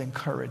end with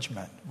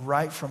encouragement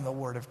right from the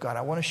Word of God.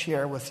 I want to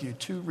share with you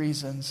 2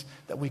 reasons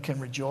that we can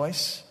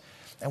rejoice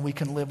and we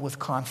can live with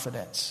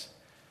confidence.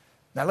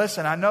 Now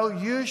listen, I know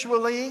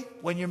usually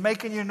when you're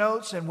making your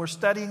notes and we're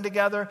studying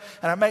together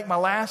and I make my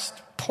last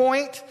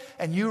point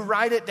and you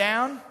write it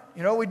down,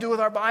 you know what we do with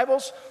our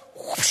Bibles?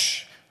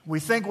 Whoosh, we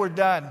think we're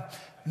done.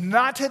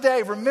 Not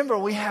today. Remember,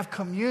 we have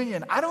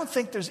communion. I don't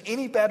think there's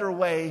any better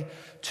way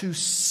to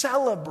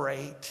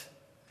celebrate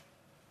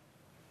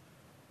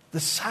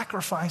the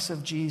sacrifice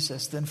of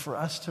Jesus than for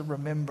us to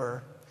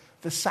remember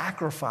the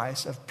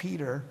sacrifice of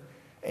Peter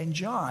and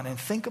John, and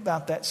think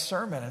about that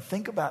sermon and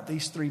think about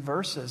these 3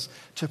 verses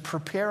to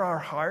prepare our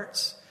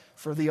hearts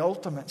for the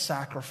ultimate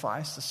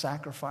sacrifice, the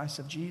sacrifice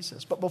of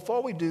Jesus. But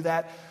before we do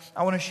that,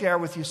 I want to share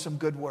with you some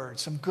good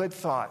words, some good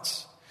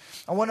thoughts.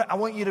 I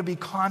want you to be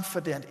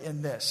confident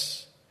in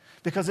this,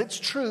 because it's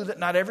true that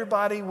not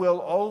everybody will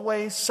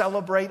always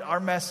celebrate our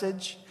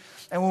message.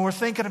 And when we're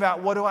thinking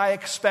about what do I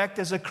expect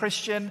as a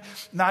Christian,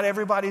 not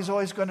everybody's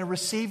always going to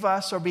receive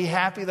us or be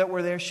happy that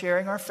we're there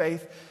sharing our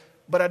faith.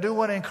 But I do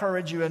want to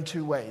encourage you in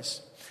 2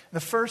 ways.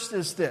 The first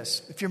is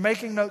this. If you're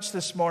making notes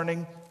this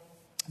morning,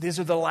 these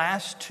are the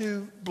last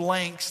 2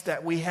 blanks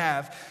that we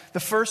have. The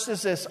first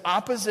is this: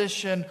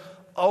 opposition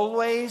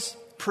always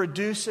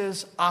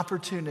produces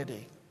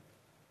opportunity.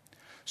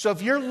 So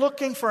if you're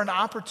looking for an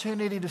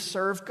opportunity to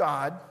serve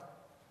God,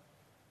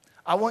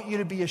 I want you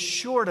to be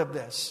assured of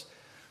this.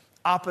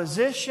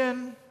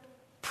 Opposition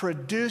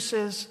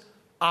produces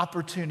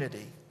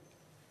opportunity.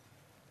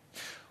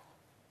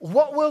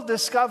 What we'll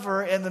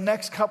discover in the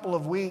next couple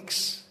of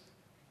weeks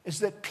is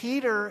that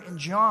Peter and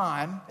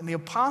John and the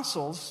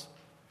apostles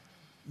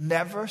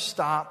never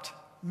stopped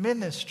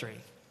ministry.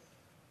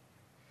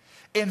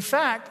 In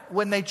fact,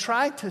 when they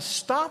tried to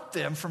stop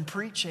them from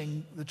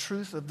preaching the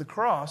truth of the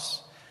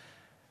cross,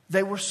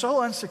 they were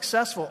so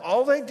unsuccessful.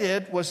 All they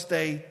did was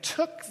they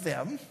took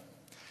them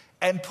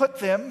and put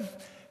them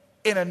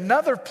in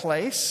another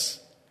place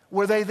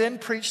where they then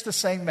preached the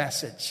same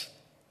message.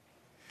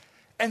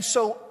 And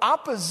so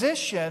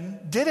opposition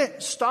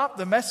didn't stop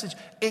the message.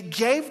 It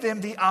gave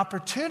them the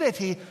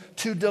opportunity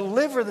to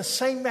deliver the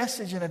same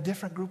message in a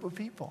different group of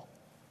people.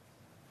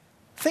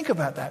 Think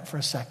about that for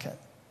a second.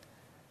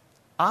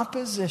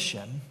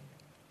 Opposition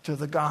to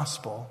the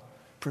gospel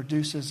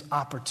produces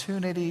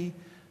opportunity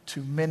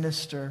to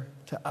minister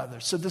to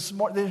others. So this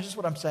is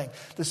what I'm saying.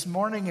 This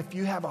morning, if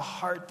you have a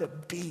heart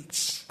that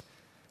beats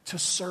to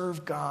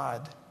serve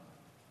God,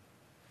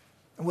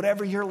 and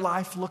whatever your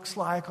life looks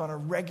like on a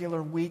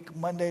regular week,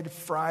 Monday to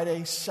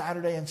Friday,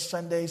 Saturday and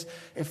Sundays,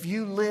 if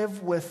you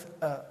live with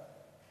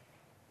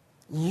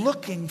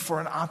looking for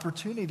an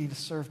opportunity to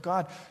serve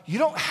God, you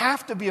don't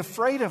have to be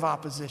afraid of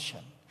opposition,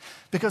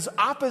 because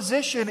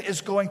opposition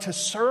is going to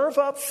serve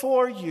up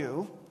for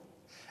you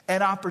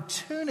an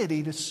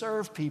opportunity to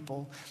serve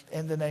people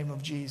in the name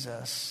of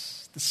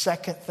Jesus. The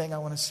second thing I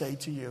want to say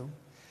to you,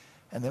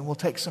 and then we'll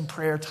take some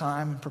prayer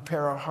time and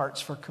prepare our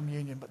hearts for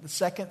communion. But the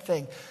second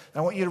thing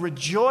I want you to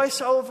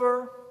rejoice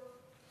over,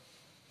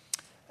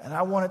 and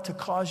I want it to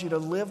cause you to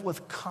live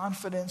with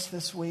confidence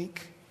this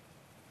week,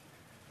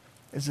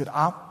 is that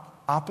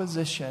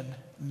opposition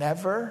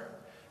never,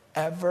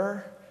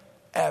 ever,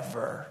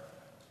 ever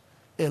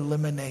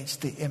eliminates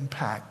the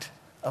impact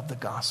of the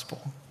gospel.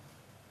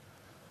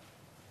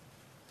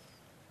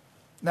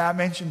 Now, I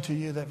mentioned to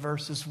you that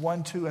verses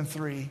 1, 2, and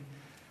 3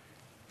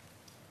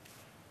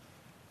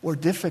 were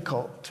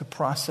difficult to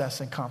process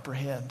and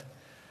comprehend.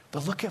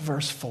 But look at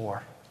verse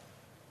 4.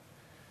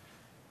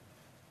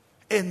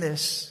 In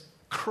this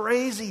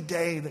crazy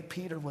day that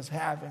Peter was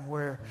having,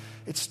 where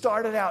it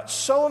started out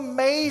so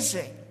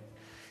amazing,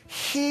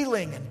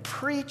 healing and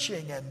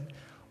preaching and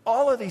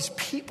all of these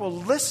people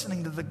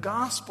listening to the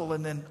gospel,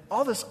 and then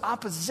all this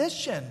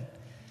opposition,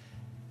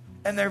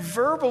 and they're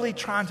verbally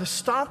trying to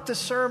stop the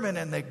sermon,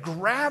 and they're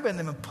grabbing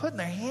them and putting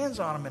their hands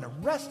on them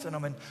and arresting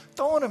them and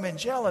throwing them in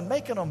jail and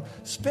making them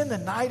spend the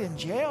night in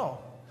jail.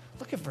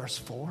 Look at verse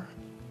 4.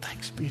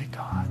 Thanks be to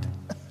God.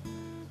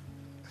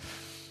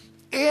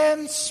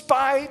 In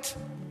spite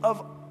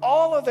of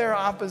all of their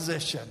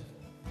opposition,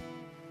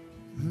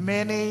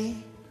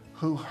 Many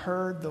who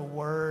heard the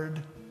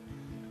word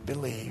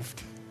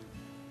believed.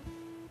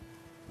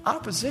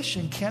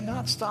 Opposition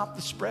cannot stop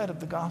the spread of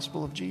the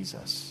gospel of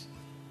Jesus.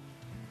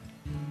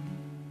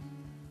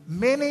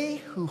 Many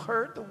who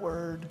heard the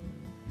word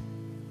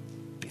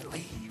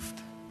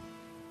believed.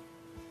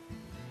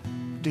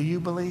 Do you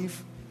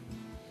believe?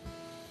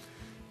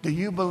 Do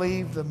you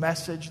believe the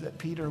message that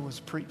Peter was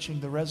preaching,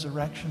 the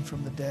resurrection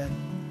from the dead?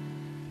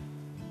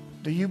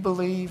 Do you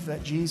believe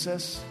that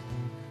Jesus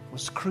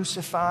was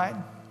crucified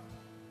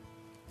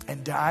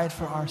and died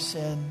for our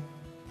sin,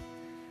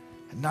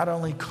 and not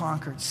only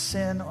conquered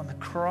sin on the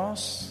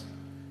cross,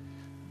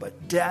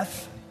 but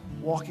death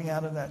walking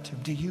out of that tomb?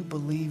 Do you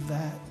believe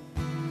that?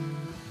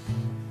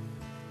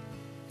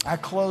 I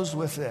close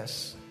with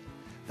this.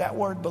 That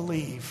word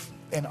believe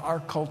in our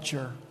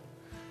culture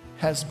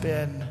has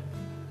been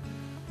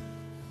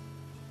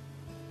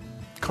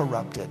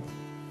corrupted.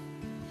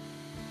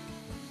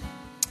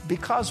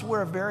 Because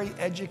we're a very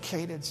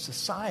educated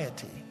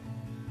society,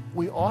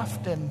 we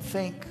often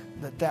think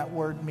that that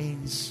word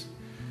means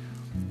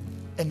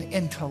an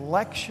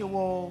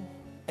intellectual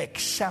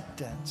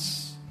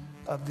acceptance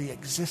of the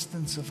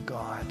existence of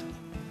God.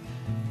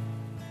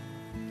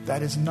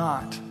 That is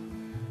not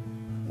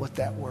what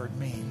that word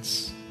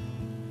means.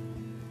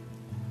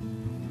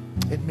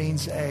 It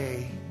means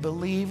a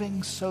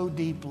believing so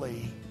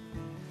deeply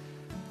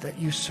that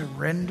you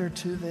surrender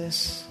to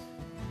this,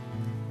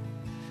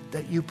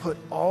 that you put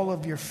all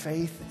of your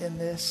faith in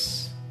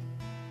this.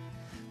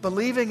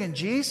 Believing in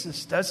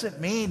Jesus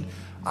doesn't mean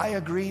I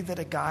agree that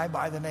a guy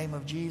by the name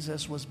of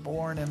Jesus was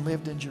born and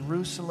lived in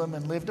Jerusalem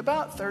and lived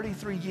about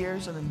 33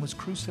 years and then was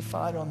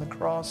crucified on the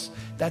cross.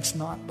 That's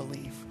not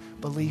belief.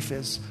 Belief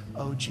is,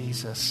 oh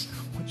Jesus,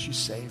 would you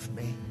save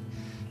me?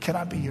 Can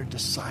I be your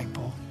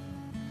disciple?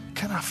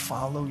 Can I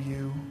follow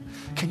you?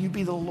 Can you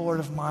be the Lord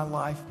of my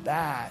life?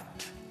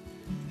 That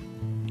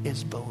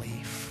is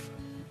belief.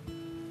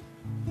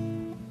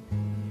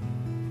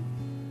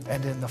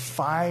 And in the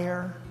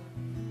fire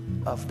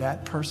of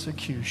that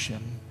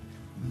persecution,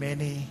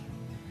 many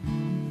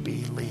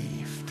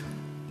believed.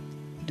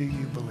 Do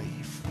you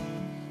believe?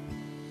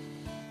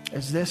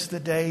 Is this the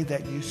day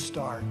that you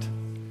start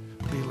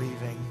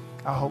believing?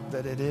 I hope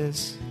that it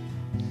is.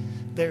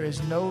 There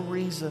is no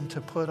reason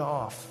to put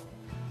off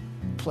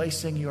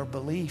placing your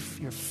belief,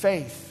 your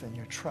faith, and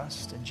your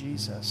trust in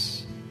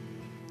Jesus.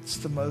 It's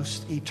the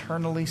most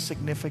eternally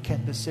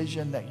significant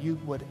decision that you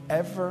would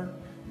ever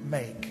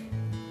make.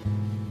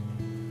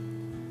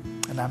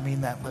 And I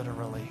mean that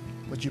literally.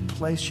 Would you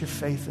place your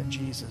faith in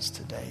Jesus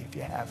today if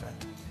you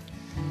haven't?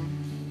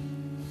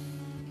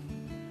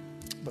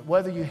 But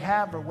whether you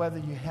have or whether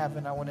you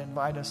haven't, I want to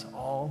invite us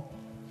all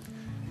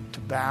to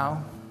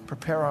bow,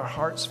 prepare our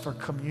hearts for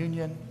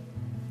communion.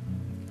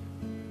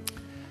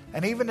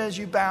 And even as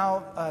you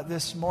bow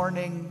this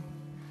morning,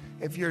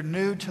 if you're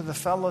new to the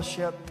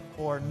fellowship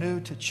or new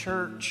to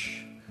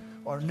church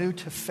or new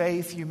to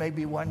faith, you may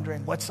be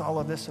wondering, what's all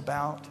of this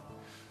about?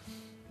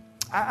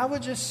 I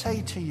would just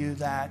say to you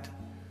that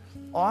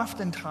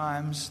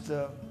oftentimes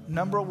the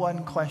number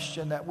one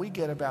question that we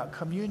get about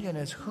communion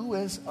is who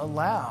is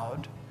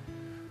allowed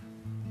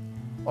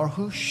or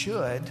who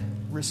should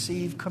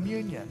receive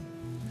communion.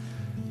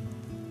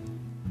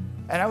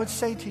 And I would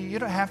say to you, you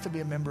don't have to be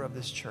a member of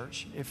this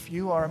church. If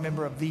you are a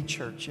member of the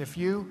church, if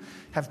you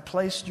have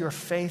placed your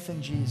faith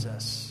in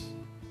Jesus,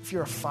 if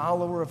you're a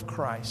follower of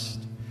Christ,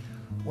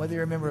 whether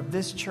you're a member of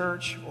this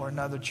church or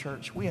another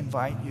church, we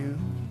invite you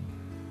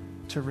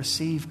to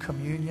receive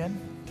communion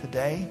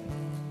today.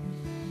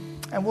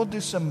 And we'll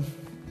do some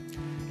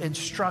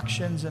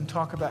instructions and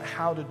talk about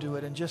how to do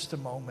it in just a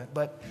moment.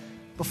 But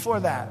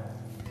before that,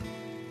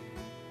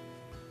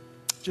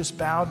 just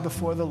bowed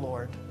before the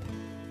Lord.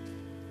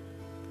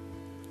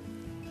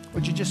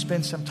 Would you just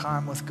spend some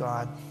time with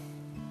God?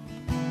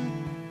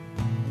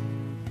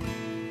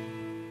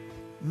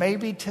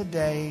 Maybe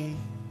today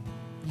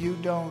you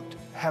don't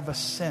have a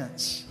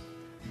sense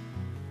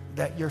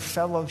that your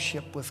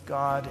fellowship with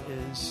God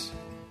is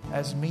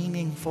as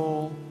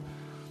meaningful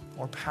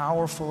or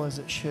powerful as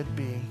it should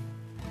be,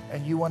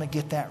 and you want to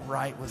get that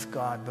right with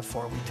God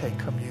before we take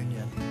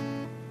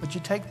communion. Would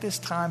you take this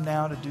time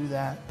now to do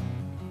that?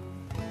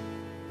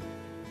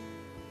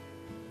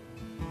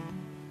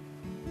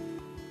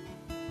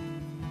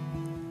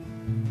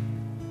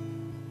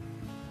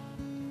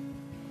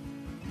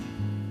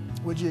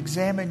 Would you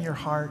examine your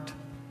heart?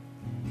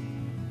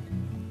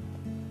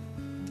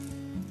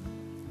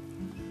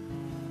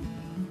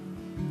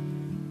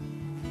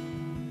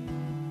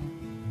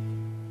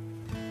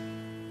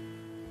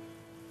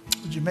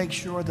 Would you make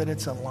sure that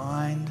it's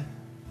aligned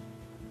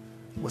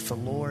with the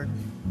Lord?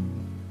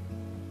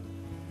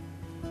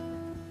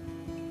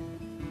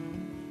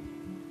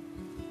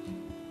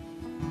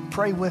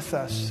 Pray with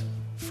us,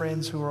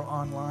 friends who are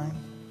online.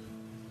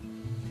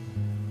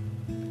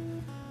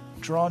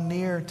 Draw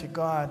near to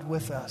God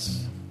with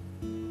us.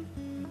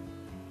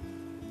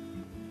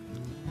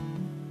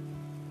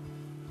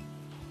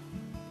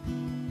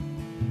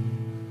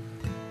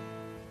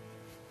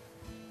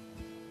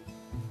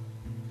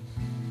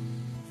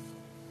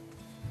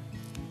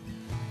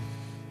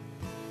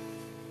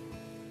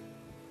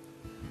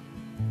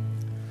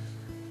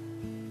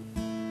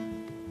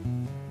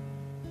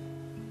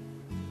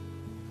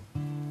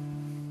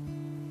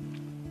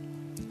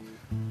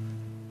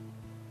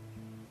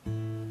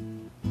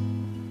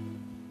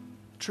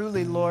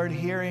 Truly, Lord,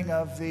 hearing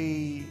of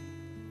the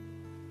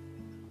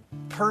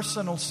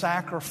personal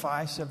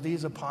sacrifice of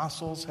these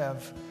apostles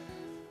have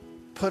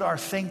put our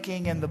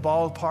thinking in the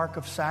ballpark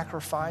of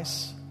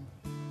sacrifice,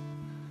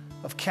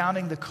 of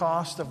counting the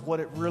cost of what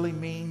it really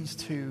means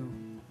to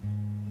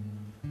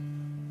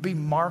be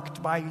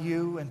marked by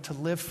you and to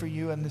live for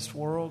you in this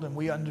world. And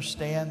we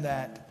understand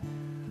that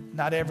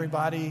not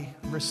everybody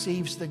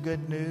receives the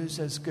good news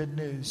as good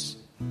news.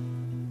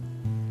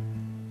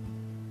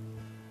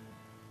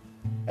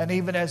 And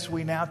even as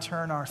we now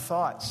turn our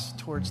thoughts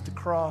towards the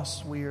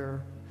cross, we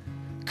are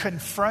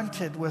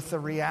confronted with the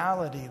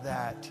reality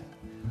that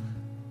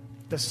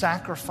the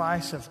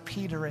sacrifice of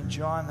Peter and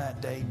John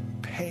that day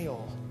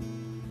pale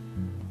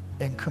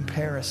in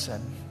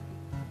comparison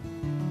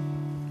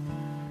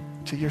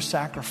to your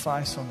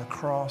sacrifice on the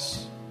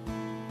cross,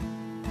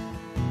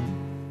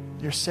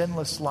 your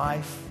sinless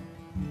life,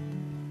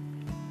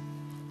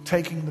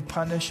 taking the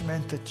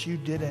punishment that you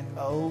didn't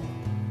owe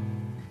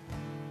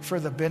for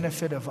the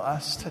benefit of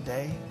us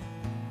today.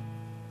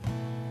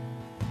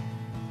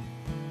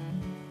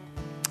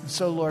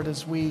 So, Lord,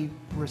 as we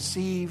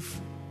receive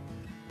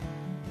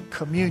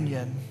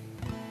communion,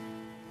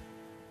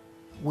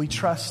 we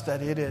trust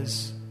that it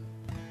is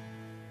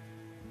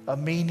a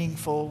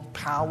meaningful,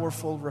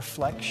 powerful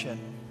reflection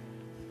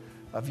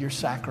of your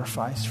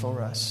sacrifice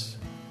for us.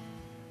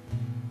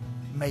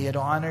 May it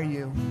honor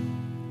you.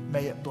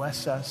 May it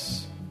bless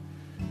us.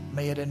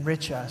 May it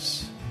enrich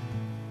us.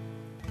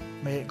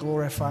 May it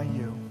glorify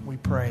you, we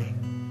pray.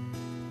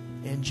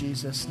 In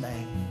Jesus'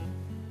 name,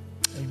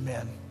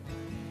 amen.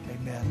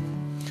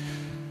 Amen.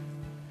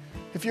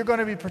 If you're going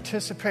to be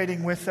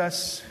participating with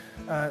us,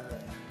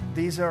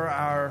 these are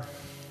our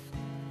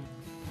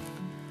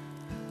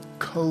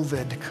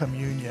COVID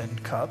communion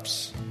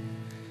cups.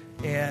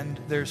 And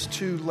there's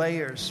two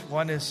layers.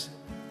 One is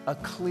a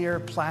clear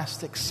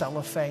plastic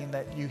cellophane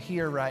that you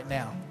hear right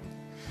now,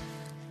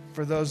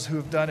 for those who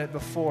have done it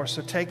before.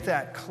 So take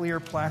that clear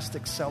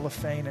plastic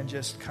cellophane and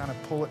just kind of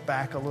pull it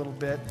back a little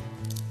bit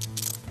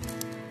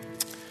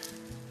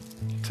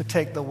to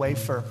take the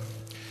wafer.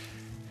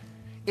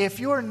 If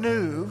you're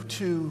new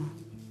to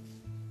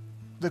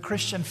the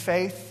Christian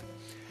faith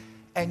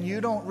and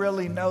you don't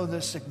really know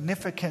the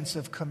significance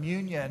of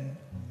communion,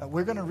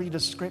 we're going to read a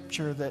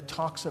scripture that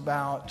talks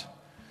about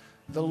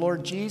the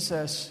Lord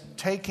Jesus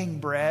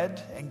taking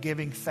bread and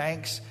giving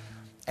thanks,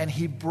 and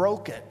he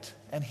broke it.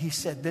 And he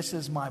said, "This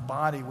is my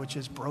body, which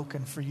is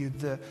broken for you."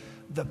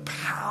 The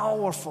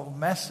powerful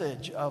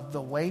message of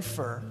the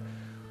wafer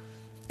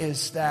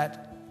is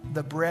that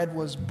the bread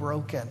was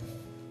broken,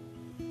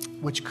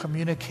 which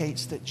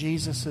communicates that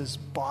Jesus'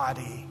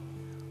 body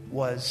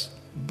was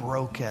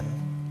broken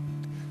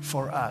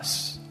for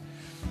us.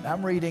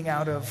 I'm reading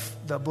out of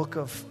the book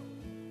of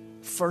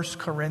 1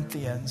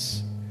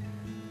 Corinthians.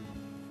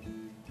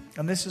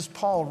 And this is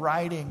Paul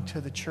writing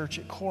to the church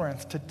at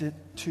Corinth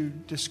to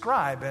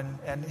describe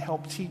and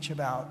help teach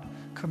about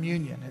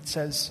communion. It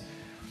says,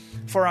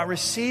 "For I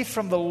received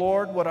from the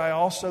Lord what I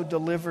also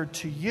delivered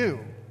to you,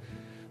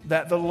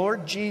 that the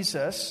Lord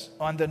Jesus,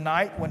 on the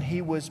night when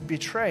he was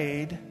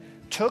betrayed,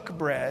 took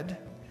bread,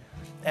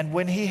 and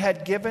when he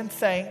had given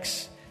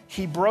thanks,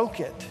 he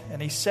broke it.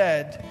 And he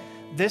said,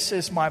 'This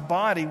is my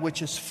body,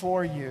 which is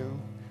for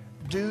you.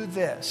 Do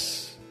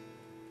this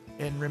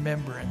in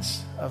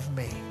remembrance of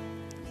me.'"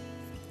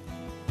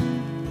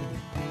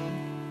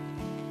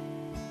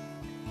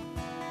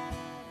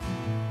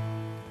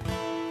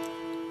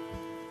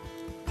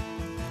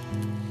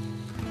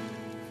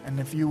 And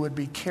if you would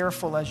be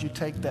careful as you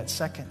take that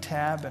second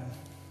tab and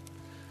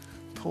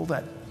pull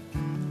that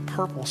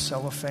purple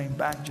cellophane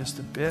back just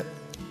a bit.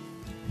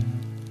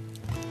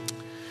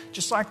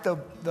 Just like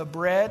the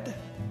bread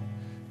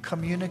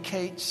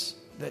communicates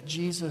that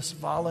Jesus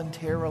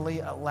voluntarily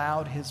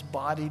allowed his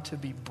body to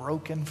be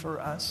broken for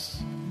us.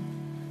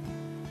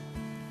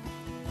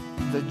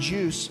 The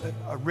juice,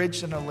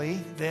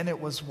 originally, then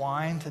it was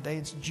wine. Today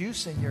it's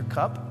juice in your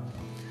cup.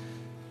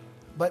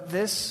 But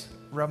this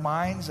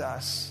reminds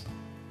us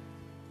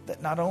that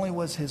not only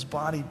was his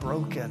body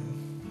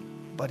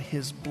broken, but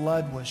his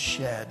blood was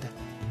shed.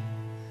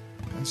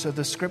 And so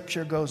the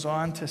scripture goes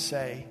on to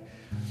say,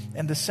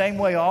 "In the same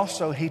way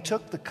also he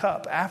took the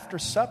cup after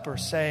supper,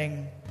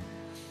 saying,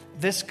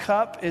 'This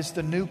cup is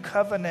the new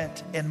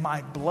covenant in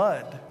my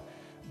blood.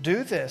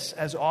 Do this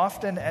as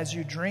often as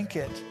you drink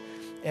it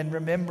in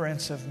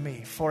remembrance of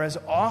me. For as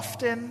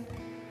often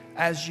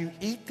as you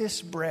eat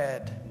this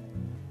bread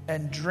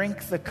and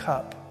drink the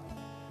cup,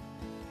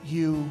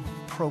 you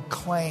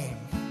proclaim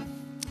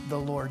the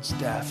Lord's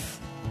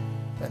death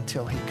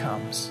until he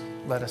comes.'"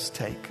 Let us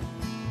take.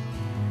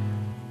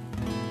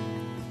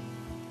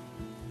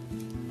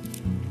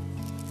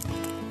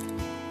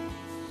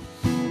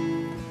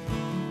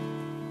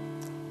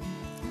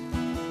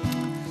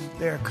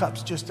 There are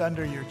cups just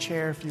under your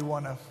chair if you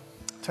want to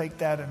take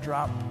that and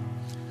drop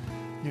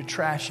your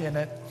trash in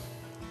it.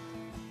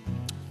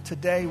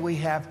 Today we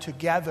have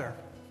together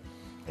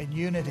in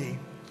unity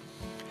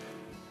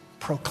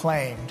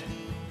proclaimed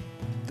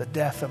the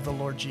death of the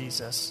Lord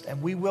Jesus.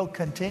 And we will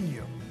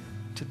continue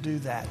to do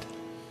that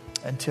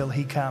until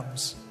he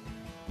comes.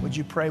 Would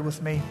you pray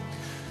with me?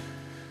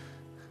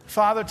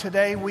 Father,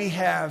 today we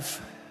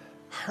have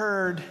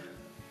heard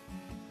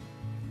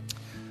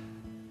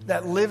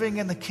that living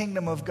in the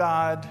kingdom of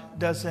God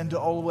doesn't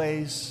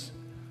always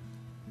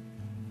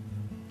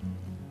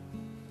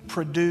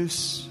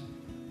produce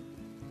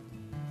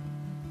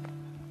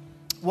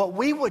what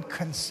we would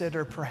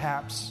consider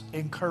perhaps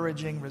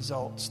encouraging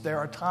results. There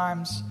are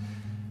times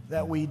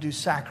that we do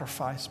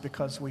sacrifice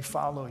because we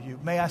follow you.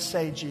 May I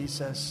say,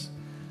 Jesus,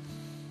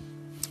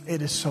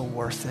 it is so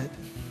worth it.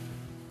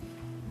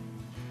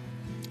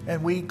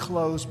 And we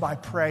close by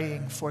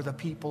praying for the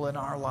people in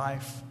our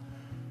life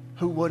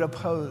who would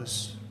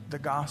oppose the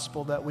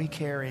gospel that we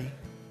carry.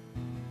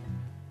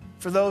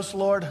 For those,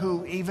 Lord,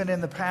 who even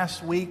in the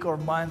past week or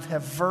month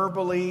have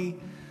verbally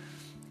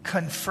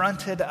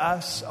confronted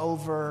us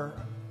over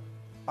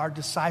our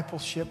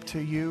discipleship to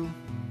you,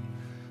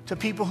 to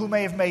people who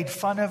may have made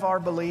fun of our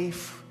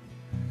belief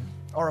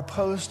or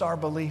opposed our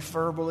belief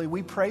verbally,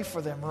 we pray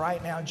for them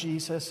right now,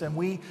 Jesus, and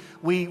we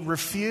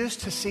refuse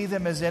to see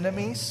them as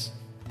enemies.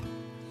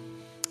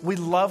 We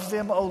love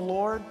them, O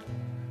Lord.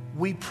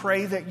 We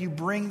pray that you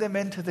bring them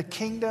into the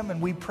kingdom,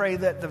 and we pray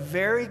that the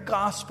very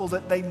gospel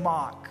that they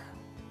mock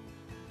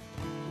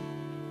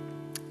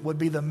would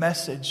be the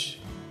message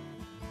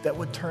that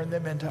would turn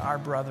them into our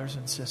brothers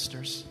and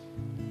sisters.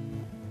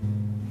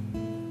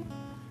 And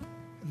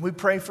we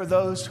pray for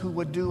those who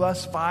would do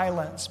us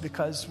violence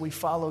because we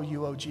follow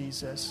you, O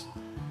Jesus,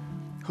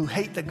 who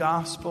hate the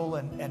gospel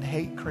and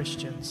hate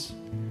Christians.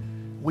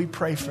 We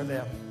pray for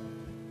them.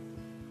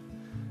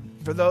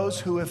 For those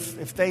who,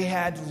 if they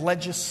had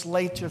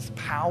legislative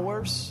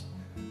powers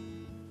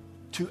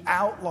to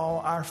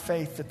outlaw our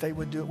faith, that they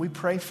would do it. We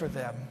pray for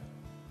them.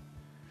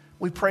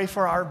 We pray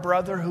for our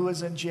brother who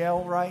is in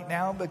jail right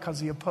now because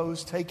he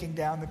opposed taking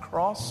down the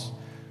cross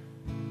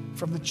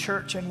from the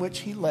church in which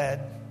he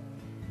led.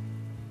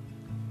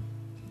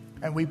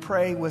 And we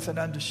pray with an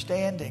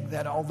understanding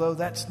that although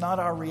that's not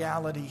our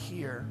reality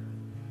here,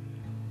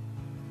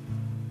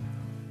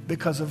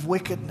 because of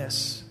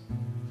wickedness,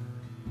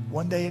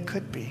 one day it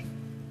could be.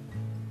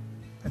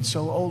 And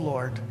so, oh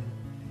Lord,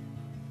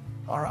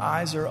 our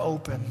eyes are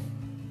open.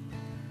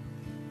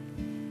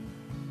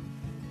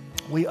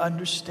 We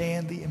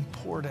understand the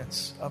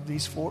importance of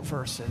these 4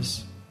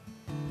 verses.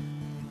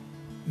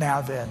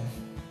 Now then,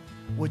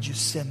 would you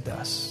send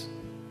us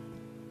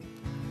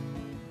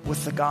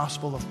with the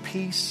gospel of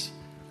peace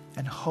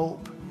and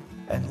hope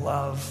and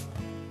love,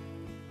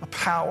 a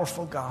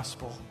powerful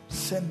gospel.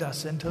 Send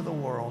us into the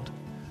world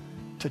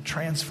to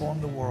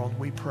transform the world,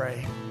 we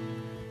pray.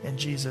 In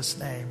Jesus'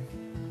 name,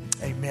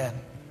 amen.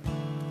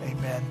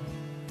 Amen.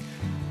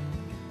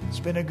 It's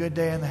been a good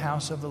day in the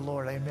house of the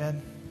Lord.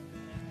 Amen.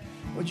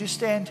 Would you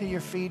stand to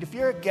your feet? If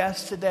you're a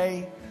guest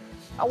today,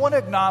 I want to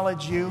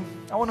acknowledge you.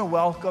 I want to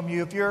welcome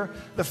you. If you're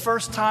the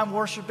first time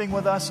worshiping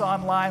with us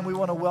online, we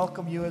want to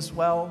welcome you as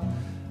well.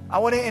 I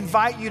want to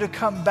invite you to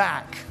come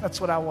back. That's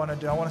what I want to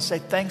do. I want to say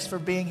thanks for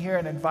being here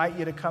and invite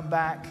you to come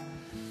back.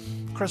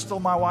 Crystal,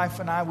 my wife,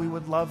 and I, we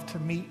would love to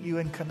meet you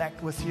and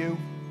connect with you.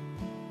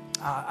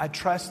 I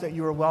trust that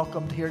you are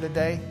welcomed here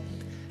today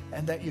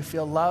and that you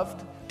feel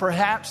loved.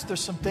 Perhaps there's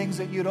some things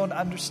that you don't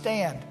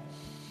understand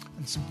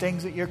and some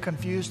things that you're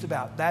confused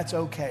about. That's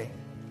okay.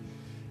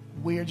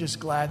 We are just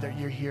glad that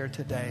you're here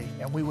today,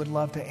 and we would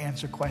love to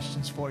answer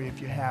questions for you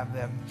if you have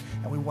them,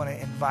 and we want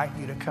to invite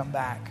you to come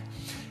back.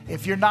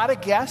 If you're not a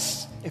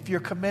guest, if you're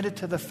committed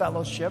to the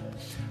fellowship,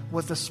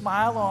 with a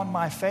smile on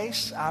my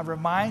face, I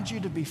remind you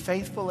to be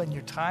faithful in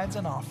your tithes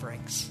and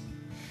offerings.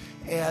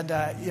 And,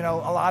 a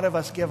lot of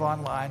us give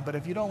online, but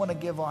if you don't want to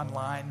give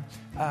online,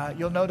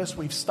 you'll notice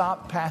we've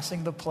stopped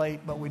passing the plate,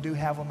 but we do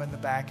have them in the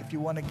back. If you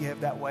want to give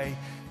that way,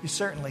 you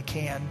certainly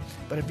can.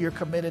 But if you're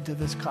committed to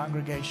this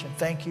congregation,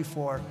 thank you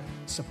for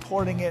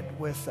supporting it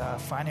with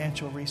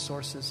financial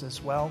resources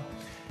as well.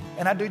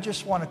 And I do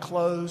just want to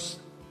close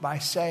by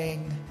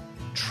saying,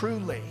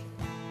 truly,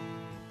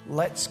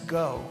 let's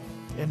go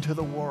into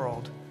the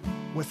world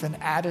with an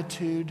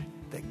attitude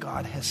that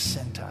God has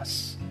sent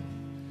us.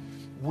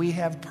 We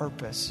have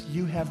purpose.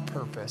 You have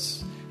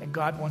purpose. And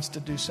God wants to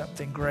do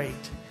something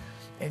great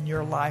in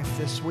your life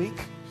this week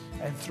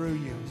and through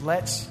you.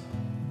 Let's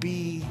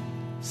be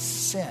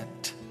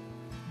sent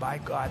by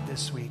God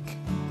this week.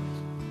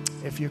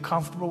 If you're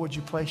comfortable, would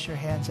you place your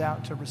hands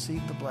out to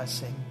receive the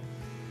blessing?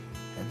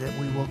 And then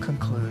we will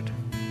conclude.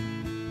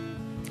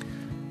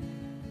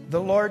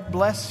 The Lord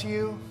bless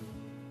you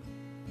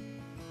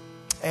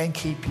and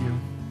keep you.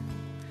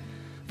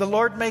 The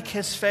Lord make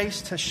his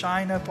face to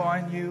shine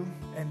upon you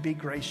and be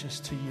gracious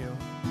to you.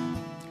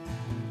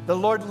 The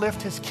Lord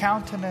lift his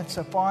countenance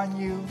upon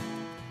you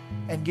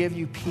and give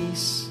you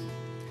peace.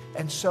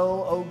 And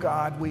so, O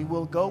God, we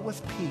will go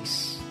with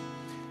peace,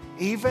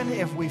 even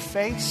if we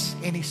face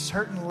any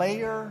certain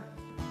layer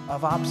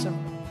of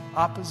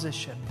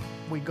opposition.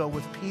 We go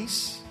with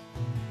peace,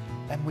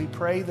 and we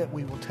pray that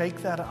we will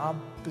take that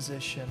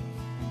opposition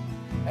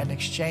and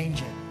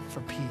exchange it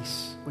for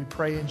peace. We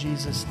pray in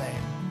Jesus'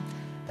 name.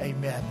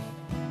 Amen.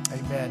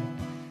 Amen.